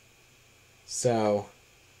 So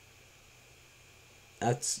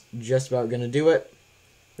that's just about going to do it.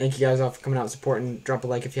 Thank you guys all for coming out and supporting. Drop a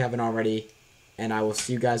like if you haven't already. And I will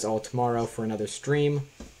see you guys all tomorrow for another stream.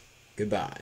 Goodbye.